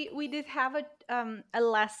we did have a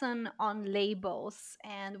lesson on labels,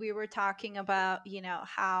 and we were talking about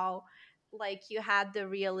how like you had the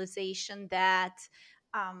realization that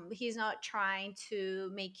he's not trying to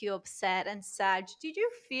make you upset and such. Did you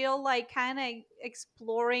feel like kind of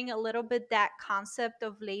exploring a little bit that concept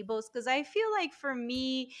of labels? Because I feel like for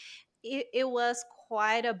me it was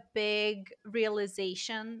quite a big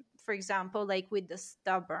realization, for example, like with the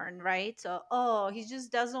stubborn, right? So oh, he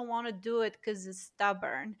just doesn't want to do it because he's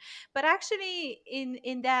stubborn. But actually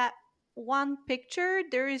in that one picture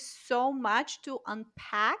there is so much to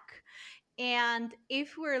unpack, and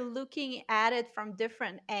if we're looking at it from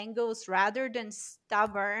different angles rather than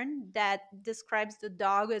stubborn, that describes the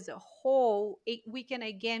dog as a whole, we can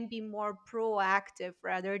again be more proactive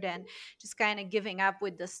rather than just kind of giving up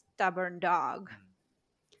with the stubborn dog.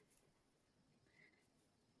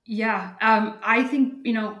 Yeah. I think,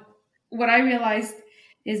 what I realized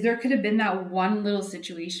is there could have been that one little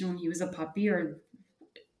situation when he was a puppy or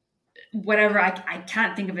whatever. I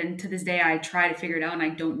can't think of it. And to this day, I try to figure it out and I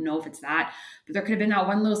don't know if it's that, but there could have been that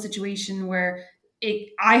one little situation where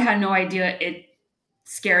I had no idea it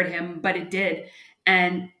scared him, but it did.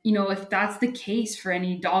 And, if that's the case for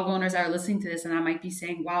any dog owners that are listening to this, and I might be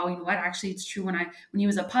saying, wow, you know what, actually it's true. When he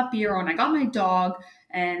was a puppy or when I got my dog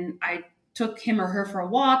and I took him or her for a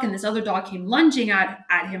walk and this other dog came lunging at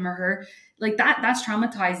him or her, like that's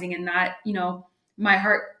traumatizing. And that, my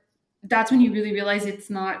heart, that's when you really realize it's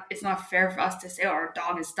not fair for us to say, oh, our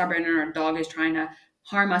dog is stubborn or our dog is trying to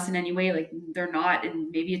harm us in any way. Like they're not. And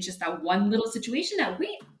maybe it's just that one little situation that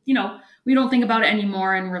we don't think about it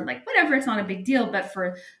anymore. And we're like, whatever, it's not a big deal. But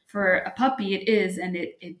for a puppy, it is. And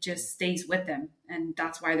it just stays with them. And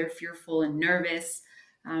that's why they're fearful and nervous.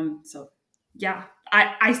 So yeah,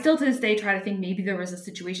 I still to this day try to think maybe there was a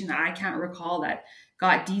situation that I can't recall that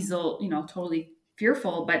got Diesel, totally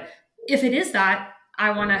fearful. But if it is that,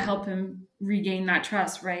 I want to help him regain that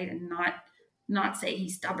trust, right? And not say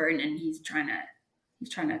he's stubborn and he's trying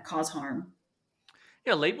to cause harm.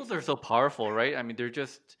 Yeah, labels are so powerful, right? I mean, they're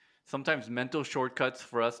just sometimes mental shortcuts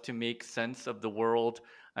for us to make sense of the world.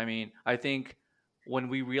 I mean, I think when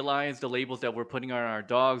we realize the labels that we're putting on our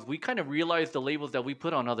dogs, we kind of realize the labels that we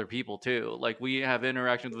put on other people too. Like we have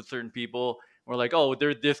interactions with certain people, we're like, oh,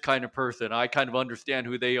 they're this kind of person. I kind of understand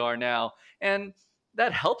who they are now. And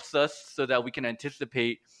that helps us so that we can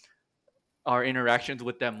anticipate our interactions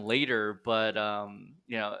with them later. But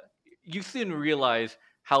you soon realize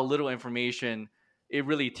how little information it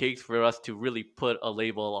really takes for us to really put a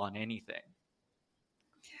label on anything.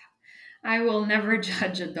 I will never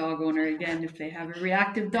judge a dog owner again if they have a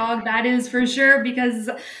reactive dog. That is for sure, because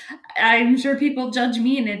I'm sure people judge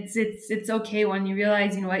me, and it's okay when you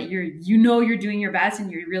realize, you know what, you're doing your best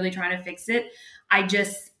and you're really trying to fix it. I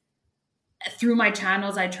just, through my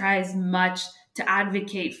channels, I try as much to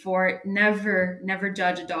advocate for it. Never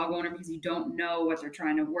judge a dog owner because you don't know what they're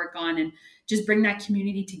trying to work on, and just bring that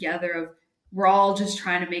community together of we're all just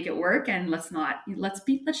trying to make it work, and let's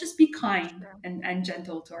just be kind and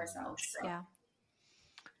gentle to ourselves. So. Yeah.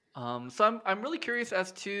 So I'm really curious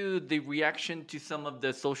as to the reaction to some of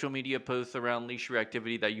the social media posts around leash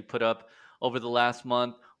reactivity that you put up over the last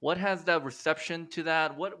month. What has that reception to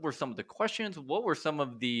that? What were some of the questions? What were some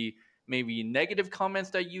of the maybe negative comments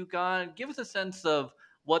that you got? Give us a sense of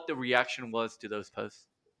what the reaction was to those posts.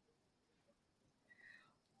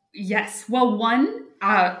 Yes. Well, one,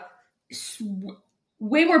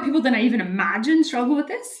 way more people than I even imagined struggle with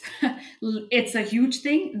this. It's a huge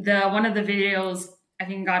thing. One of the videos, I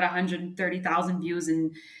think, got 130,000 views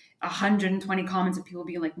and 120 comments of people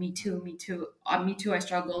being like, me too, I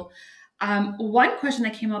struggle. One question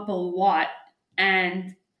that came up a lot,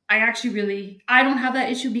 and I don't have that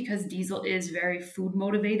issue because Diesel is very food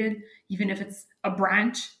motivated. Even if it's a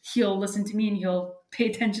branch, he'll listen to me and he'll pay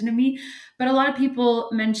attention to me. But a lot of people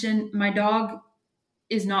mention my dog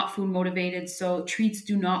is not food motivated, so treats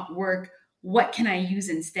do not work. What can I use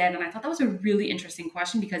instead? And I thought that was a really interesting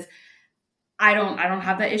question because I don't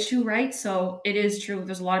have that issue, right? So it is true.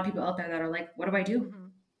 There's a lot of people out there that are like, what do I do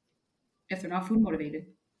if they're not food motivated?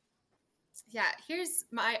 Yeah,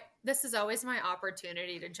 this is always my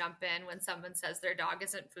opportunity to jump in when someone says their dog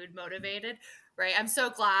isn't food motivated, right? I'm so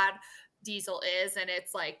glad Diesel is, and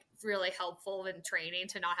it's like really helpful in training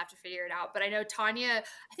to not have to figure it out. But I know Tanya,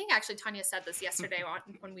 I think actually Tanya said this yesterday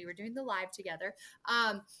when we were doing the live together,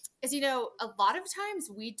 is, a lot of times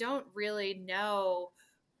we don't really know,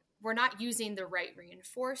 we're not using the right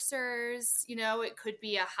reinforcers. It could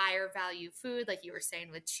be a higher value food, like you were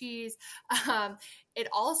saying with cheese. It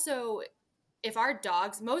also, if our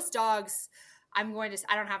dogs, most dogs, I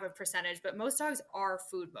don't have a percentage, but most dogs are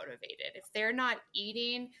food motivated. If they're not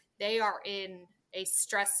eating, they are in a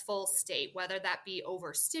stressful state, whether that be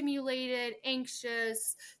overstimulated,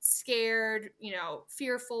 anxious, scared,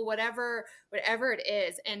 fearful, whatever it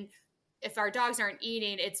is. And if our dogs aren't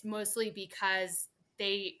eating, it's mostly because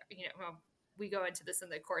they, we go into this in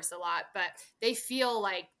the course a lot, but they feel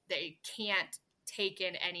like they can't take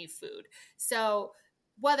in any food. So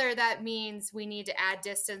whether that means we need to add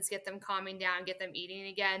distance, get them calming down, get them eating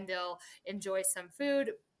again, they'll enjoy some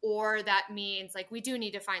food, or that means like we do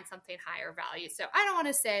need to find something higher value. So I don't want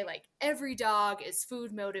to say like every dog is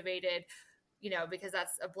food motivated, because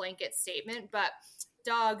that's a blanket statement, but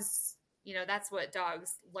dogs, that's what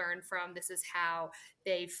dogs learn from. This is how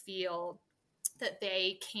they feel that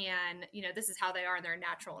they can, this is how they are in their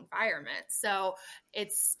natural environment. So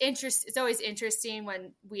it's always interesting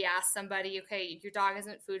when we ask somebody, okay, your dog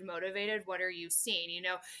isn't food motivated, what are you seeing?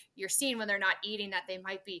 You're seeing when they're not eating that they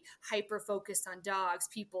might be hyper focused on dogs,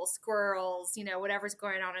 people, squirrels, whatever's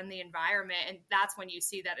going on in the environment. And that's when you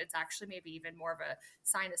see that it's actually maybe even more of a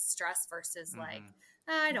sign of stress versus like,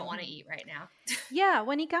 I don't want to eat right now. Yeah,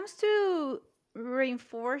 when it comes to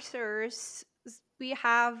reinforcers, we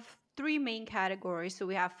have three main categories. So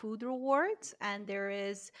we have food rewards, and there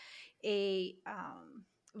is a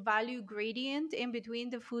value gradient in between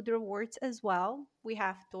the food rewards as well. We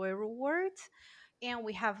have toy rewards, and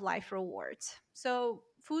we have life rewards. So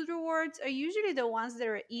food rewards are usually the ones that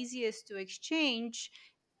are easiest to exchange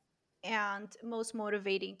and most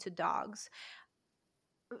motivating to dogs.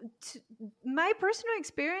 My personal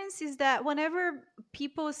experience is that whenever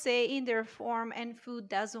people say in their form and food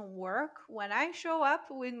doesn't work, when I show up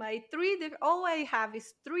with my all I have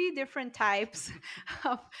is three different types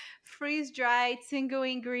of freeze dried single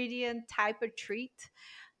ingredient type of treat.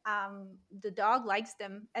 The dog likes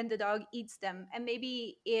them and the dog eats them. And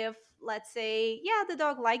maybe if, let's say, yeah, the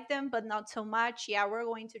dog liked them but not so much, yeah, we're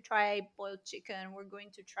going to try boiled chicken, we're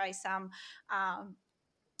going to try some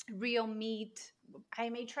real meat, I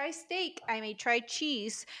may try steak, I may try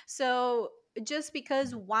cheese. So just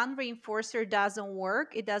because one reinforcer doesn't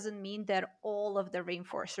work, it doesn't mean that all of the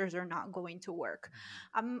reinforcers are not going to work.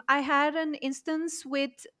 I had an instance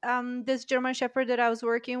with this German Shepherd that I was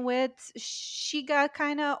working with. She got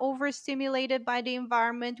kind of overstimulated by the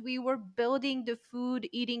environment. We were building the food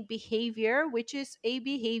eating behavior, which is a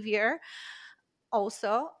behavior.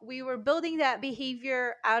 Also, we were building that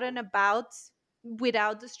behavior out and about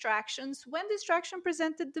without distractions. When distraction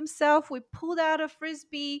presented themselves, we pulled out a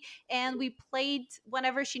frisbee and we played.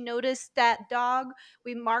 Whenever she noticed that dog,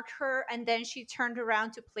 we marked her, and then she turned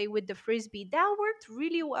around to play with the frisbee. That worked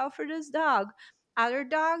really well for this dog. Other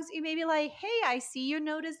dogs, it may be like, hey, I see you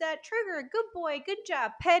notice that trigger, good boy, good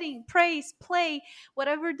job, petting, praise, play,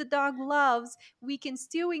 whatever the dog loves, we can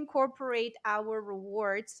still incorporate our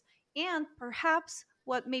rewards. And perhaps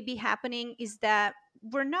what may be happening is that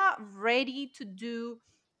we're not ready to do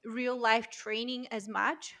real life training as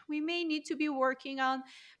much. We may need to be working on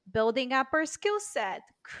building up our skill set,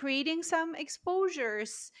 creating some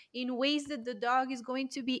exposures in ways that the dog is going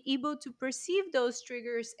to be able to perceive those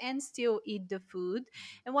triggers and still eat the food.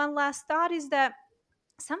 And one last thought is that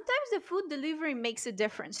sometimes the food delivery makes a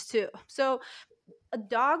difference too. So a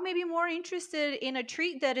dog may be more interested in a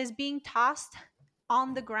treat that is being tossed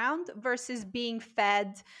on the ground versus being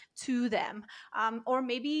fed to them, or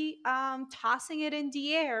maybe tossing it in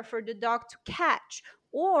the air for the dog to catch,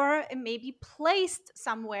 or it may be placed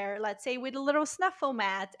somewhere, let's say with a little snuffle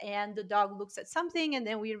mat, and the dog looks at something and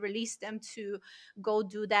then we release them to go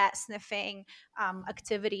do that sniffing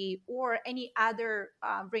activity, or any other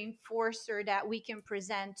reinforcer that we can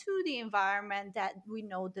present to the environment that we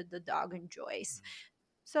know that the dog enjoys.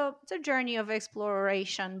 So it's a journey of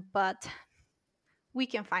exploration, but we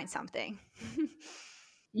can find something.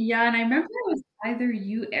 Yeah, and I remember it was either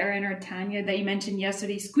you, Erin, or Tanya that you mentioned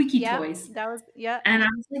yesterday, squeaky toys. That was, yeah. And I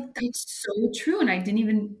was like, that's so true. And I didn't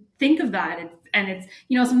even think of that. And it's,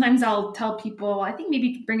 sometimes I'll tell people, I think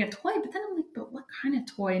maybe bring a toy, but then I'm like, but what kind of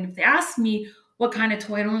toy? And if they ask me what kind of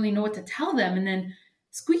toy, I don't really know what to tell them. And then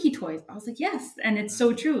squeaky toys, I was like, yes. And it's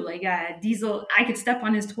so true. Like Diesel, I could step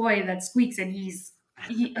on his toy that squeaks and his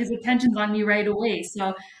attention's on me right away.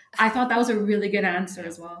 So I thought that was a really good answer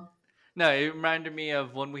as well. No, it reminded me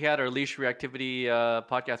of when we had our leash reactivity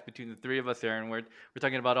podcast between the three of us, Aaron. We're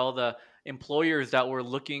talking about all the employers that were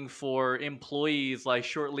looking for employees like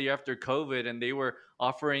shortly after COVID, and they were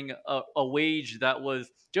offering a wage that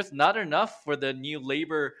was just not enough for the new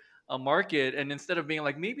labor market. And instead of being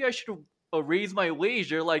like, maybe I should raise my wage,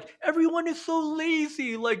 they're like, everyone is so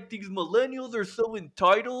lazy. Like these millennials are so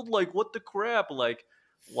entitled. Like what the crap? Like,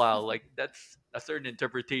 wow, like that's a certain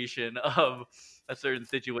interpretation of a certain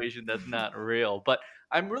situation that's not real. But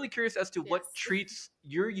I'm really curious as to what Yes. treats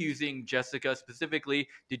you're using, Jessica, specifically.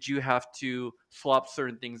 Did you have to swap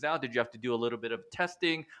certain things out? Did you have to do a little bit of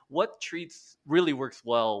testing? What treats really works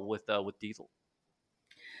well with Diesel?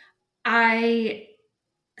 I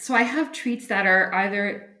I have treats that are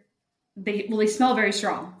either they smell very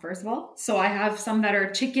strong, first of all. So I have some that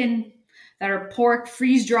are chicken, that are pork,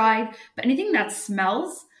 freeze dried, but anything that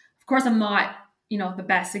smells, of course I'm not, the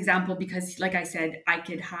best example because like I said, I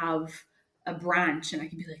could have a branch and I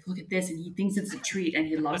could be like, look at this, and he thinks it's a treat and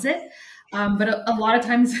he loves it. But a lot of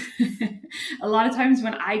times, a lot of times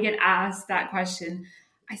when I get asked that question,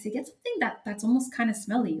 I say get something that's almost kind of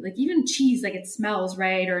smelly, like even cheese, like it smells,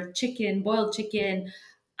 right? Or chicken, boiled chicken.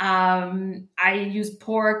 I use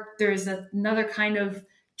pork. There's another kind of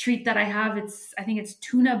treat that I have. I think it's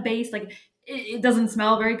tuna based. Like it doesn't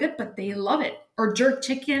smell very good, but they love it. Or jerk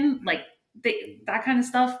chicken, like that kind of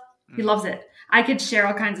stuff. He loves it. I could share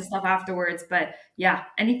all kinds of stuff afterwards, but yeah,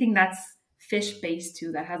 anything that's fish based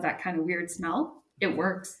too that has that kind of weird smell, it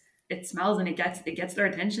works. It smells and it gets their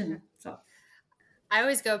attention. So I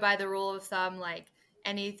always go by the rule of thumb, like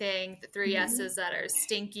anything, the three S's that are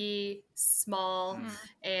stinky, small,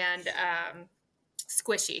 and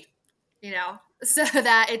squishy, so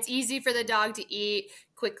that it's easy for the dog to eat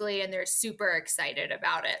quickly and they're super excited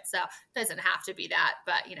about it. So it doesn't have to be that,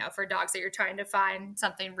 but for dogs that you're trying to find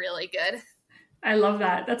something really good. I love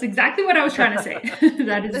that. That's exactly what I was trying to say.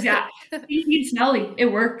 That is, yeah, eat smelly. It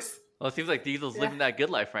works. Well, it seems like Diesel's living that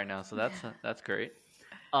good life right now, so that's great.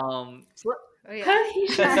 So, Oh,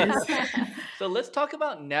 yeah. so let's talk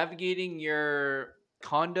about navigating your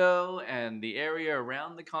condo and the area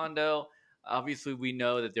around the condo. Obviously, we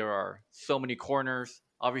know that there are so many corners.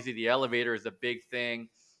 Obviously, the elevator is a big thing.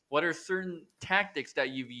 What are certain tactics that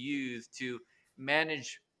you've used to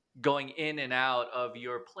manage going in and out of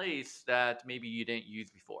your place that maybe you didn't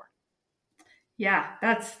use before? Yeah,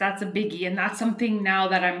 that's a biggie. And that's something now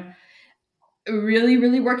that I'm really,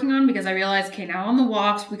 really working on, because I realized, okay, now on the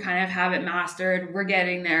walks, we kind of have it mastered. We're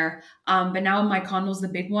getting there. But now my condo's the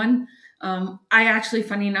big one. I actually,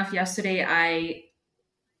 funny enough, yesterday,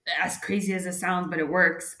 as crazy as it sounds, but it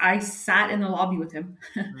works, I sat in the lobby with him.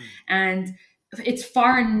 And it's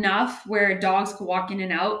far enough where dogs could walk in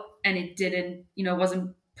and out, and it didn't,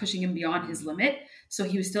 wasn't pushing him beyond his limit. So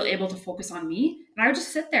he was still able to focus on me. And I would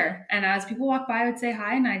just sit there. And as people walk by, I would say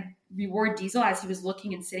hi, and I'd reward Diesel as he was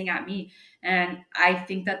looking and sitting at me. And I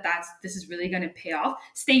think this is really going to pay off.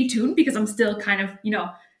 Stay tuned, because I'm still kind of,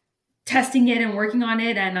 testing it and working on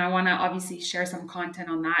it. And I want to obviously share some content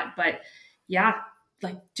on that. But yeah,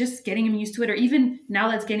 like just getting him used to it. Or even now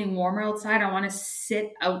that it's getting warmer outside, I want to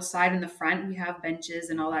sit outside in the front. We have benches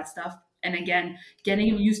and all that stuff. And again, getting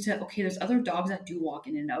him used to, okay, there's other dogs that do walk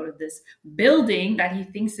in and out of this building that he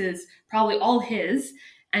thinks is probably all his,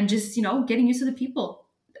 and just, getting used to the people.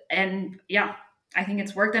 And yeah, I think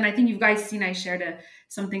it's worked. And I think you guys seen, I shared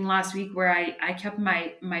something last week where I kept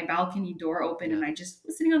my balcony door open, and I just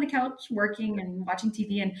was sitting on the couch working and watching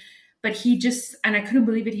TV, but and I couldn't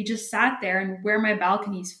believe it. He just sat there, and where my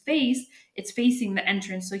balcony's face, it's facing the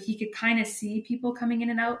entrance. So he could kind of see people coming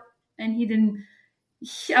in and out, and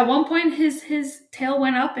at one point his tail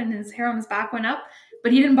went up and his hair on his back went up,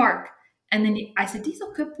 but he didn't bark. And then I said,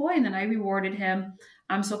 Diesel, good boy. And then I rewarded him.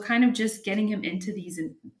 So kind of just getting him into these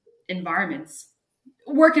environments,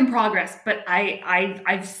 work in progress, but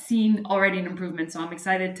I've seen already an improvement. So I'm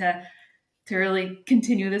excited to really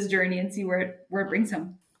continue this journey and see where it brings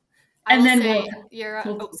him. And then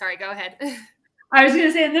sorry, go ahead. I was going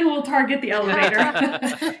to say, and then we'll target the elevator.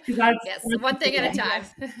 Yes, one thing at a time.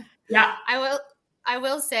 Yeah. I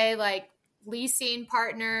will say, like, leasing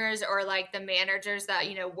partners or like the managers that,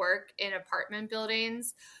 work in apartment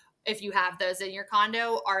buildings, if you have those in your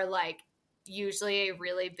condo, are like usually a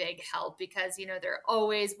really big help, because, they're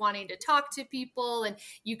always wanting to talk to people, and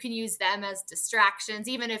you can use them as distractions,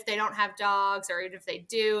 even if they don't have dogs, or even if they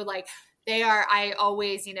do, like I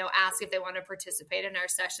always, ask if they want to participate in our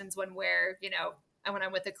sessions when when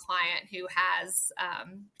I'm with a client who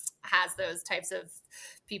has those types of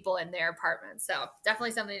people in their apartment. So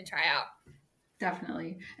definitely something to try out.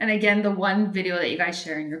 Definitely. And again, the one video that you guys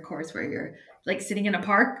share in your course where you're like sitting in a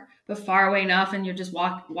park, but far away enough, and you're just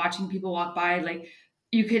watching people walk by. Like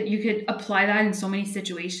you could apply that in so many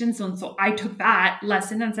situations. So I took that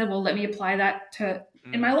lesson and said, well, let me apply that to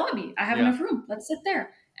in my lobby. I have enough room. Let's sit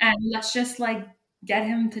there and let's just like get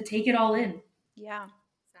him to take it all in. Yeah.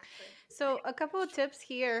 So a couple of tips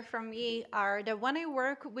here from me are that when I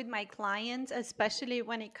work with my clients, especially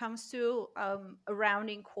when it comes to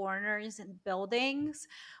rounding corners and buildings,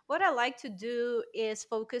 what I like to do is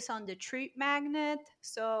focus on the treat magnet.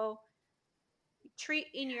 So treat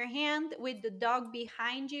in your hand with the dog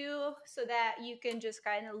behind you so that you can just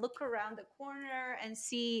kind of look around the corner and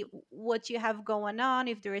see what you have going on,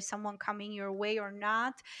 if there is someone coming your way or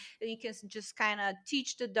not. And you can just kind of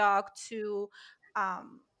teach the dog to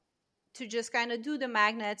just kind of do the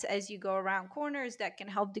magnets as you go around corners. That can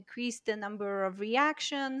help decrease the number of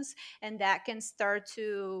reactions, and that can start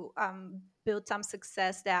to build some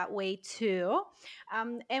success that way too.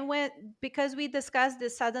 Because we discussed the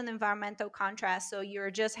sudden environmental contrast, so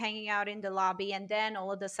you're just hanging out in the lobby and then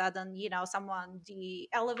all of a sudden, the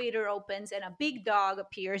elevator opens and a big dog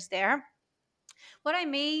appears there. What I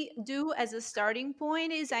may do as a starting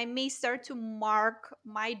point is I may start to mark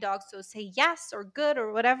my dog. So say yes or good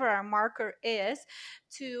or whatever our marker is,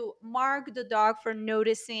 to mark the dog for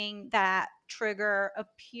noticing that trigger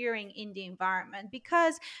appearing in the environment.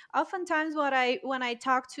 Because oftentimes when I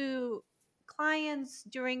talk to clients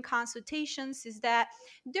during consultations is that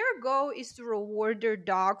their goal is to reward their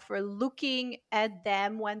dog for looking at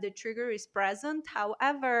them when the trigger is present.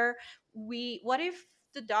 However, what if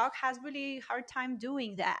the dog has really hard time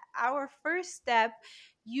doing that? Our first step,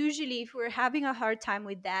 usually if we're having a hard time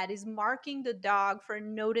with that, is marking the dog for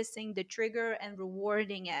noticing the trigger and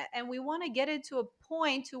rewarding it. And we want to get it to a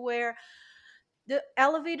point to where the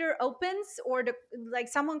elevator opens or like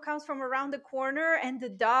someone comes from around the corner and the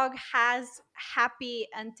dog has happy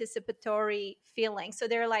anticipatory feeling. So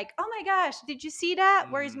they're like, oh my gosh, did you see that?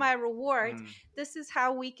 Where's my reward? This is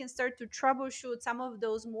how we can start to troubleshoot some of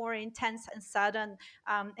those more intense and sudden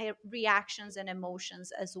reactions and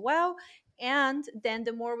emotions as well. And then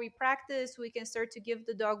the more we practice, we can start to give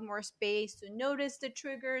the dog more space to notice the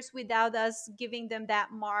triggers without us giving them that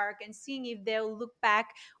mark, and seeing if they'll look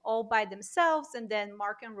back all by themselves and then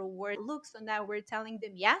mark and reward look. So now we're telling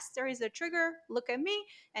them, yes, there is a trigger, look at me,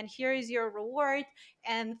 and here is your reward.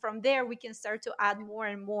 And from there, we can start to add more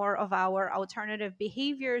and more of our alternative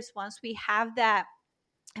behaviors once we have that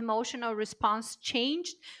emotional response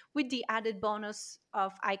changed, with the added bonus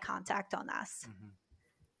of eye contact on us.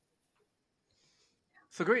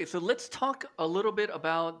 So great. So let's talk a little bit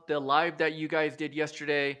about the live that you guys did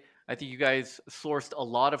yesterday. I think you guys sourced a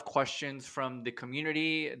lot of questions from the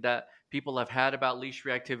community that people have had about leash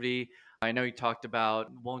reactivity. I know you talked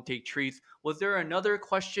about won't take treats. Was there another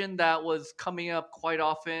question that was coming up quite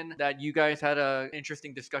often that you guys had an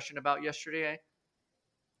interesting discussion about yesterday?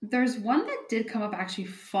 There's one that did come up actually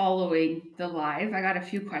following the live. I got a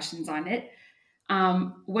few questions on it.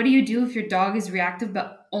 What do you do if your dog is reactive,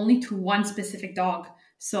 but only to one specific dog?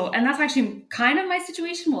 So, and that's actually kind of my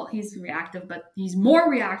situation. Well, he's reactive, but he's more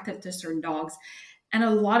reactive to certain dogs. And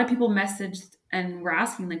a lot of people messaged and were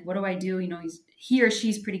asking, like, what do I do? He or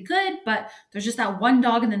she's pretty good, but there's just that one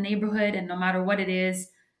dog in the neighborhood, and no matter what it is,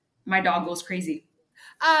 my dog goes crazy.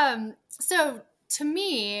 So to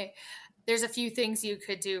me, there's a few things you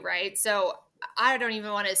could do, right? So I don't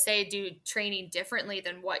even want to say do training differently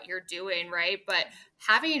than what you're doing, right? But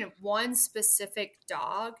having one specific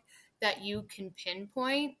dog that you can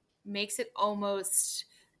pinpoint makes it almost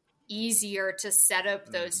easier to set up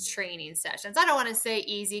those training sessions. I don't want to say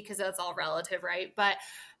easy because that's all relative, right? But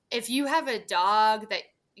if you have a dog that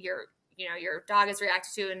your dog is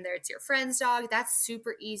reactive to and it's your friend's dog, that's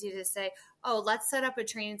super easy to say, oh, let's set up a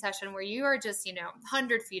training session where you are just,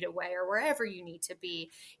 100 feet away or wherever you need to be.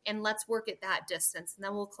 And let's work at that distance. And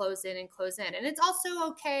then we'll close in. And it's also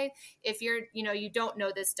okay if you're, you don't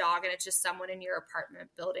know this dog and it's just someone in your apartment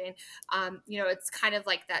building. It's kind of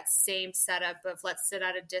like that same setup of let's sit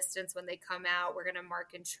at a distance when they come out. We're going to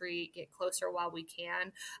mark and treat, get closer while we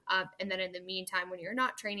can. And then in the meantime, when you're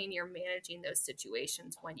not training, you're managing those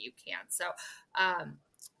situations when you can. So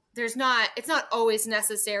it's not always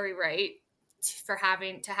necessary, right, for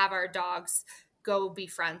having to have our dogs go be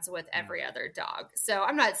friends with every other dog. So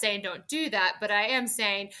I'm not saying don't do that, but I am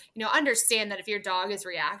saying, understand that if your dog is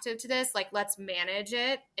reactive to this, like let's manage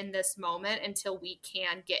it in this moment until we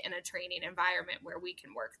can get in a training environment where we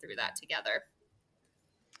can work through that together.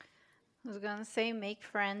 I was going to say make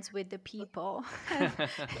friends with the people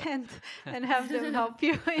and have them help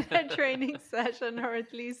you in a training session, or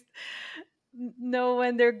at least know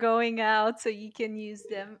when they're going out so you can use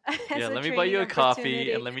them Yeah, as a let me buy you training a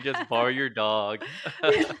coffee and opportunity. let me just borrow your dog.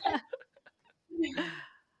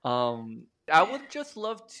 I would just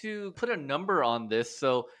love to put a number on this.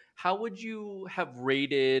 So, how would you have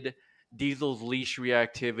rated Diesel's leash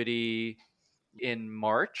reactivity in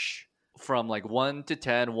March from like 1 to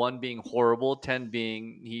 10, 1 being horrible, 10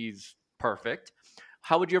 being he's perfect?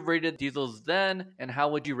 How would you have rated Diesel's then, and how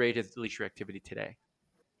would you rate his leash reactivity today?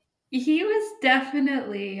 He was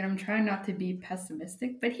definitely, and I'm trying not to be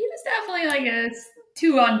pessimistic, but he was definitely like a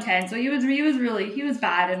 2 on 10. So he was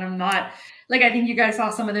bad. And I'm not like, I think you guys saw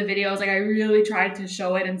some of the videos. Like I really tried to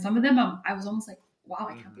show it. And some of them, I was almost like, wow,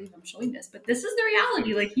 I can't Hmm. believe I'm showing this. But this is the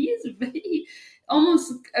reality. Like he is very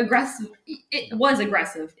almost aggressive. It was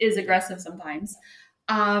aggressive, is aggressive sometimes.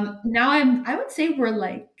 Now I would say we're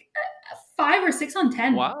like 5 or 6 on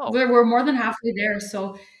 10. Wow. We're more than halfway there.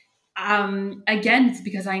 So again, it's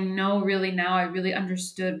because I know really now I really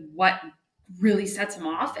understood what really sets him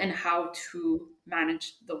off and how to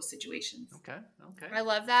manage those situations. Okay. Okay. I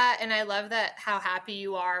love that. And I love that how happy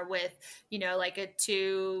you are with, like a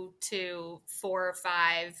 2 to 4 or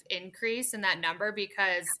 5 increase in that number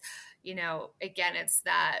because, again, it's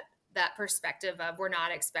that perspective of we're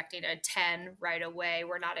not expecting a 10 right away.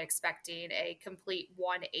 We're not expecting a complete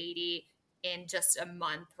 180 in just a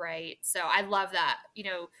month, right? So I love that,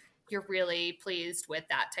 you're really pleased with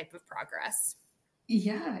that type of progress.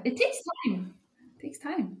 Yeah, it takes time. It takes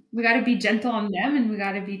time. We got to be gentle on them, and we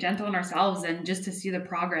got to be gentle on ourselves. And just to see the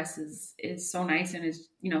progress is so nice. And it's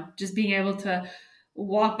just being able to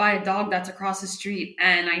walk by a dog that's across the street,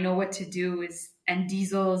 and I know what to do is. And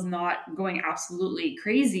Diesel is not going absolutely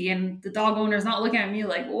crazy, and the dog owner is not looking at me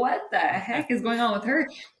like, "What the heck is going on with her?"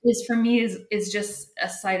 Is for me is just a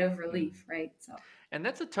sight of relief, right? So And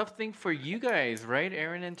that's a tough thing for you guys, right,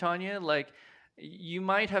 Aaron and Tanya? Like, you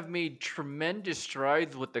might have made tremendous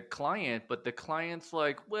strides with the client, but the client's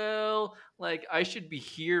like, well, like, I should be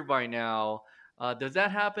here by now. Does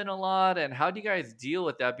that happen a lot? And how do you guys deal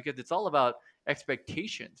with that? Because it's all about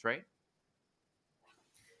expectations, right?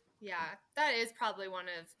 Yeah, that is probably one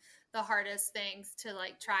of the hardest things to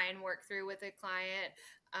like try and work through with a client.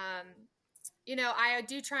 Um, I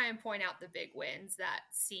do try and point out the big wins that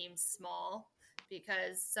seem small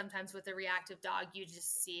because sometimes with a reactive dog, you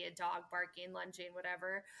just see a dog barking, lunging,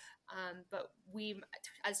 whatever. But we,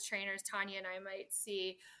 as trainers, Tanya and I might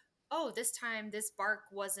see, oh, this time this bark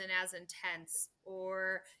wasn't as intense,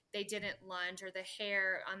 or they didn't lunge, or the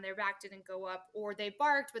hair on their back didn't go up, or they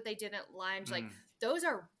barked, but they didn't lunge. Like Mm. those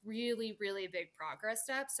are really, really big progress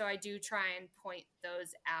steps. So I do try and point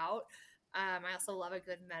those out. I also love a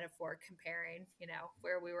good metaphor comparing,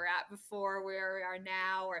 where we were at before, where we are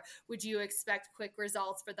now, or would you expect quick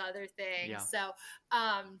results for the other thing? Yeah. So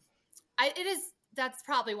that's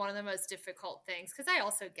probably one of the most difficult things because I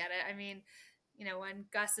also get it. I mean, when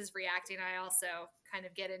Gus is reacting, I also kind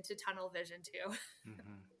of get into tunnel vision too.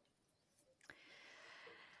 Hmm.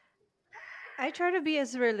 I try to be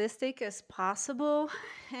as realistic as possible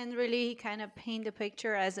and really kind of paint the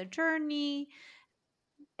picture as a journey,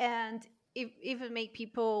 and even make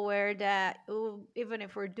people aware that, oh, even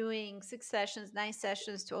if we're doing 6 sessions, 9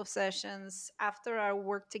 sessions, 12 sessions, after our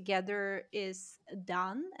work together is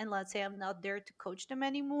done, and let's say I'm not there to coach them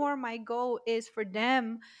anymore, my goal is for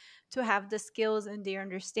them to have the skills and the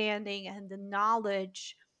understanding and the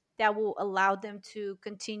knowledge that will allow them to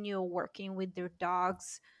continue working with their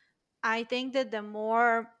dogs. I think that the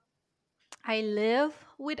more I live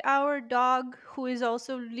with our dog who is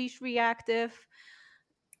also leash reactive,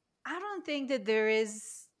 I don't think that there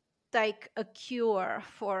is like a cure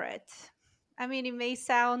for it. I mean, it may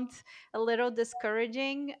sound a little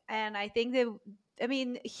discouraging, and I think that, I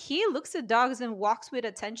mean, he looks at dogs and walks with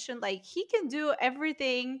attention. Like he can do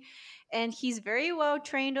everything, and he's very well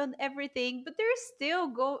trained on everything. But there's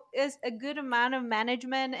still is a good amount of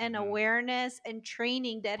management and Hmm. awareness and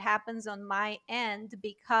training that happens on my end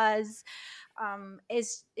because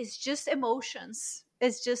it's just emotions.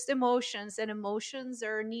 It's just emotions, and emotions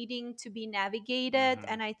are needing to be navigated. Hmm.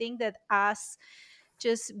 And I think that us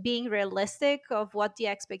just being realistic of what the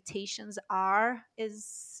expectations are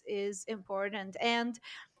is important. And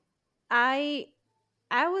I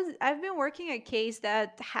I've been working a case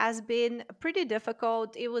that has been pretty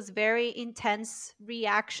difficult. It was very intense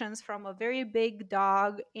reactions from a very big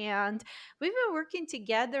dog, and we've been working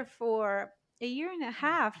together for a year and a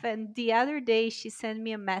half. And the other day she sent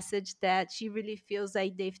me a message that she really feels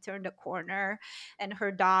like they've turned a corner, and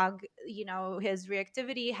her dog, his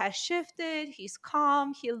reactivity has shifted. He's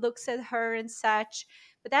calm, he looks at her and such.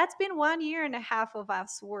 But that's been 1 year and a half of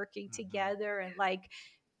us working Hmm. together, and like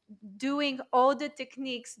doing all the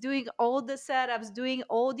techniques, doing all the setups, doing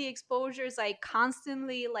all the exposures, like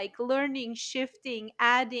constantly like learning, shifting,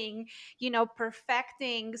 adding,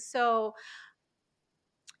 perfecting. So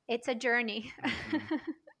it's a journey. Mhm.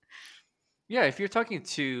 Yeah, if you're talking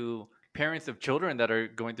to parents of children that are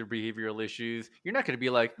going through behavioral issues, you're not going to be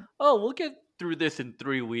like, "Oh, we'll get through this in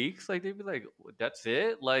 3 weeks." Like they'd be like, "That's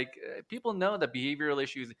it." Like people know that behavioral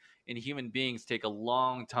issues in human beings take a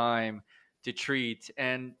long time to treat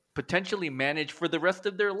and potentially manage for the rest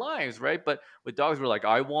of their lives, right? But with dogs, we're like,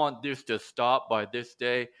 "I want this to stop by this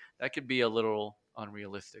day." That could be a little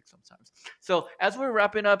unrealistic sometimes. So as we're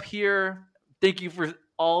wrapping up here, thank you for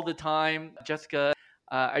all the time, Jessica.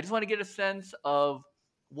 I just want to get a sense of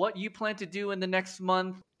what you plan to do in the next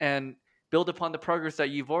month and build upon the progress that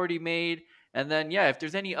you've already made. And then, yeah, if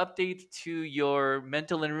there's any updates to your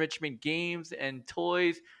mental enrichment games and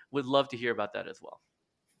toys, would love to hear about that as well.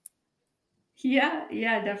 Yeah,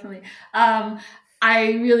 definitely.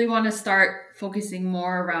 I really want to start focusing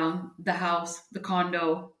more around the house, the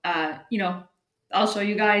condo. I'll show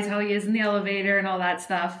you guys how he is in the elevator and all that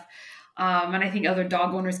stuff. And I think other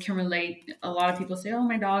dog owners can relate. A lot of people say, "Oh,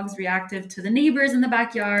 my dog's reactive to the neighbors in the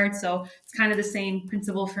backyard." So it's kind of the same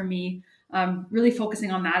principle for me. Really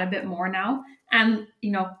focusing on that a bit more now. And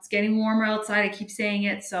it's getting warmer outside. I keep saying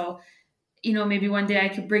it. So maybe one day I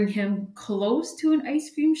could bring him close to an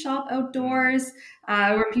ice cream shop outdoors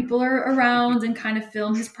where people are around and kind of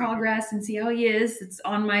film his progress and see how he is. It's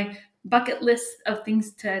on my bucket list of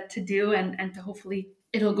things to do and to hopefully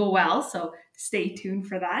it'll go well. So stay tuned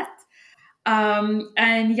for that.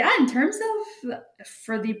 And yeah, in terms of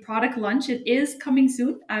for the product launch, it is coming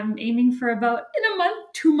soon. I'm aiming for about in a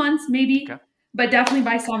month, 2 months maybe, Okay. but definitely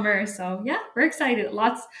by summer. So yeah, we're excited.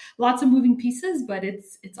 Lots of moving pieces, but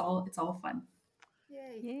it's all fun.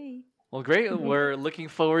 Yay. Yay. Well, great. We're looking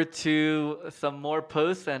forward to some more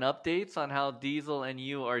posts and updates on how Diesel and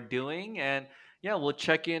you are doing. And yeah, we'll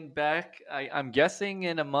check in back, I'm guessing,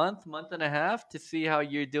 in a month and a half to see how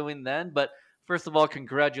you're doing then. But first of all,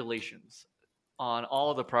 congratulations on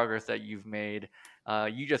all the progress that you've made.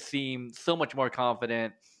 You just seem so much more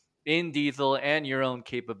confident in Diesel and your own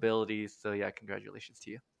capabilities. So, yeah, congratulations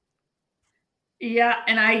to you. Yeah,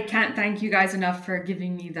 and I can't thank you guys enough for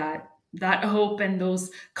giving me that hope and those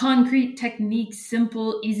concrete techniques,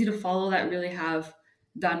 simple, easy to follow, that really have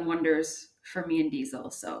done wonders for me and Diesel.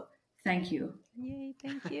 So thank you. Yay,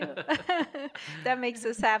 thank you. That makes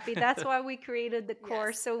us happy. That's why we created the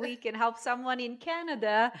course, Yes. so we can help someone in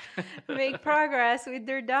Canada make progress with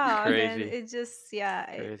their dog. And Crazy. it just, yeah,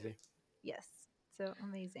 Crazy. yes, so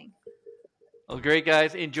amazing. Well, great,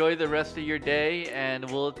 guys. Enjoy the rest of your day, and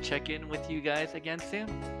we'll check in with you guys again soon.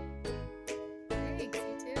 Thanks,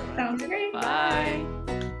 you too. Sounds great. Bye.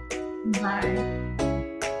 Bye.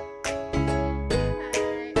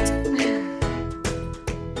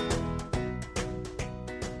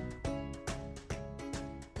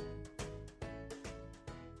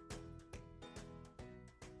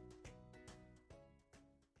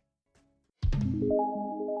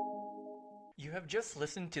 You have just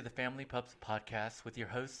listened to the Family Pups podcast with your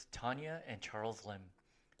hosts, Tanya and Charles Lim.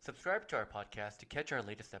 Subscribe to our podcast to catch our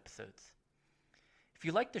latest episodes. If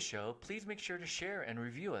you like the show, please make sure to share and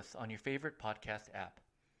review us on your favorite podcast app.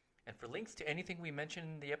 And for links to anything we mentioned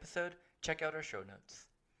in the episode, check out our show notes.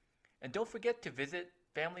 And don't forget to visit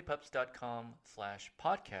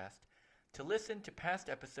familypups.com/podcast to listen to past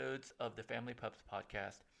episodes of the Family Pups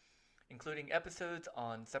podcast, including episodes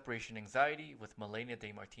on separation anxiety with Melania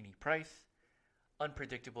De Martini Price,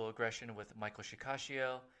 unpredictable aggression with Michael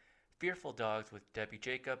Shikashio, fearful dogs with Debbie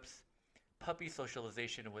Jacobs, puppy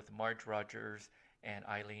socialization with Marge Rogers and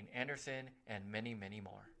Eileen Anderson, and many, many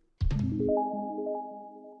more.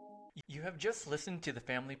 You have just listened to the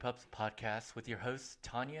Family Pups podcast with your hosts,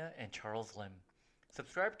 Tanya and Charles Lim.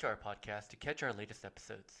 Subscribe to our podcast to catch our latest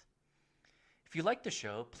episodes. If you like the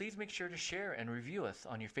show, please make sure to share and review us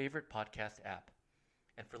on your favorite podcast app.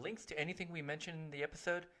 And for links to anything we mentioned in the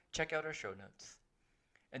episode, check out our show notes.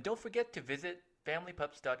 And don't forget to visit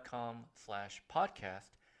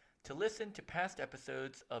familypups.com/podcast to listen to past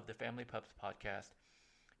episodes of the Family Pups podcast,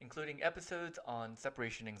 including episodes on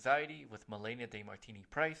separation anxiety with Melania De Martini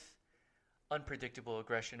Price, unpredictable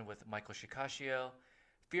aggression with Michael Shikashio,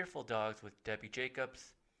 fearful dogs with Debbie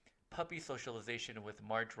Jacobs, puppy socialization with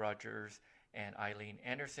Marge Rogers and Eileen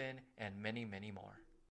Anderson, and many, many more.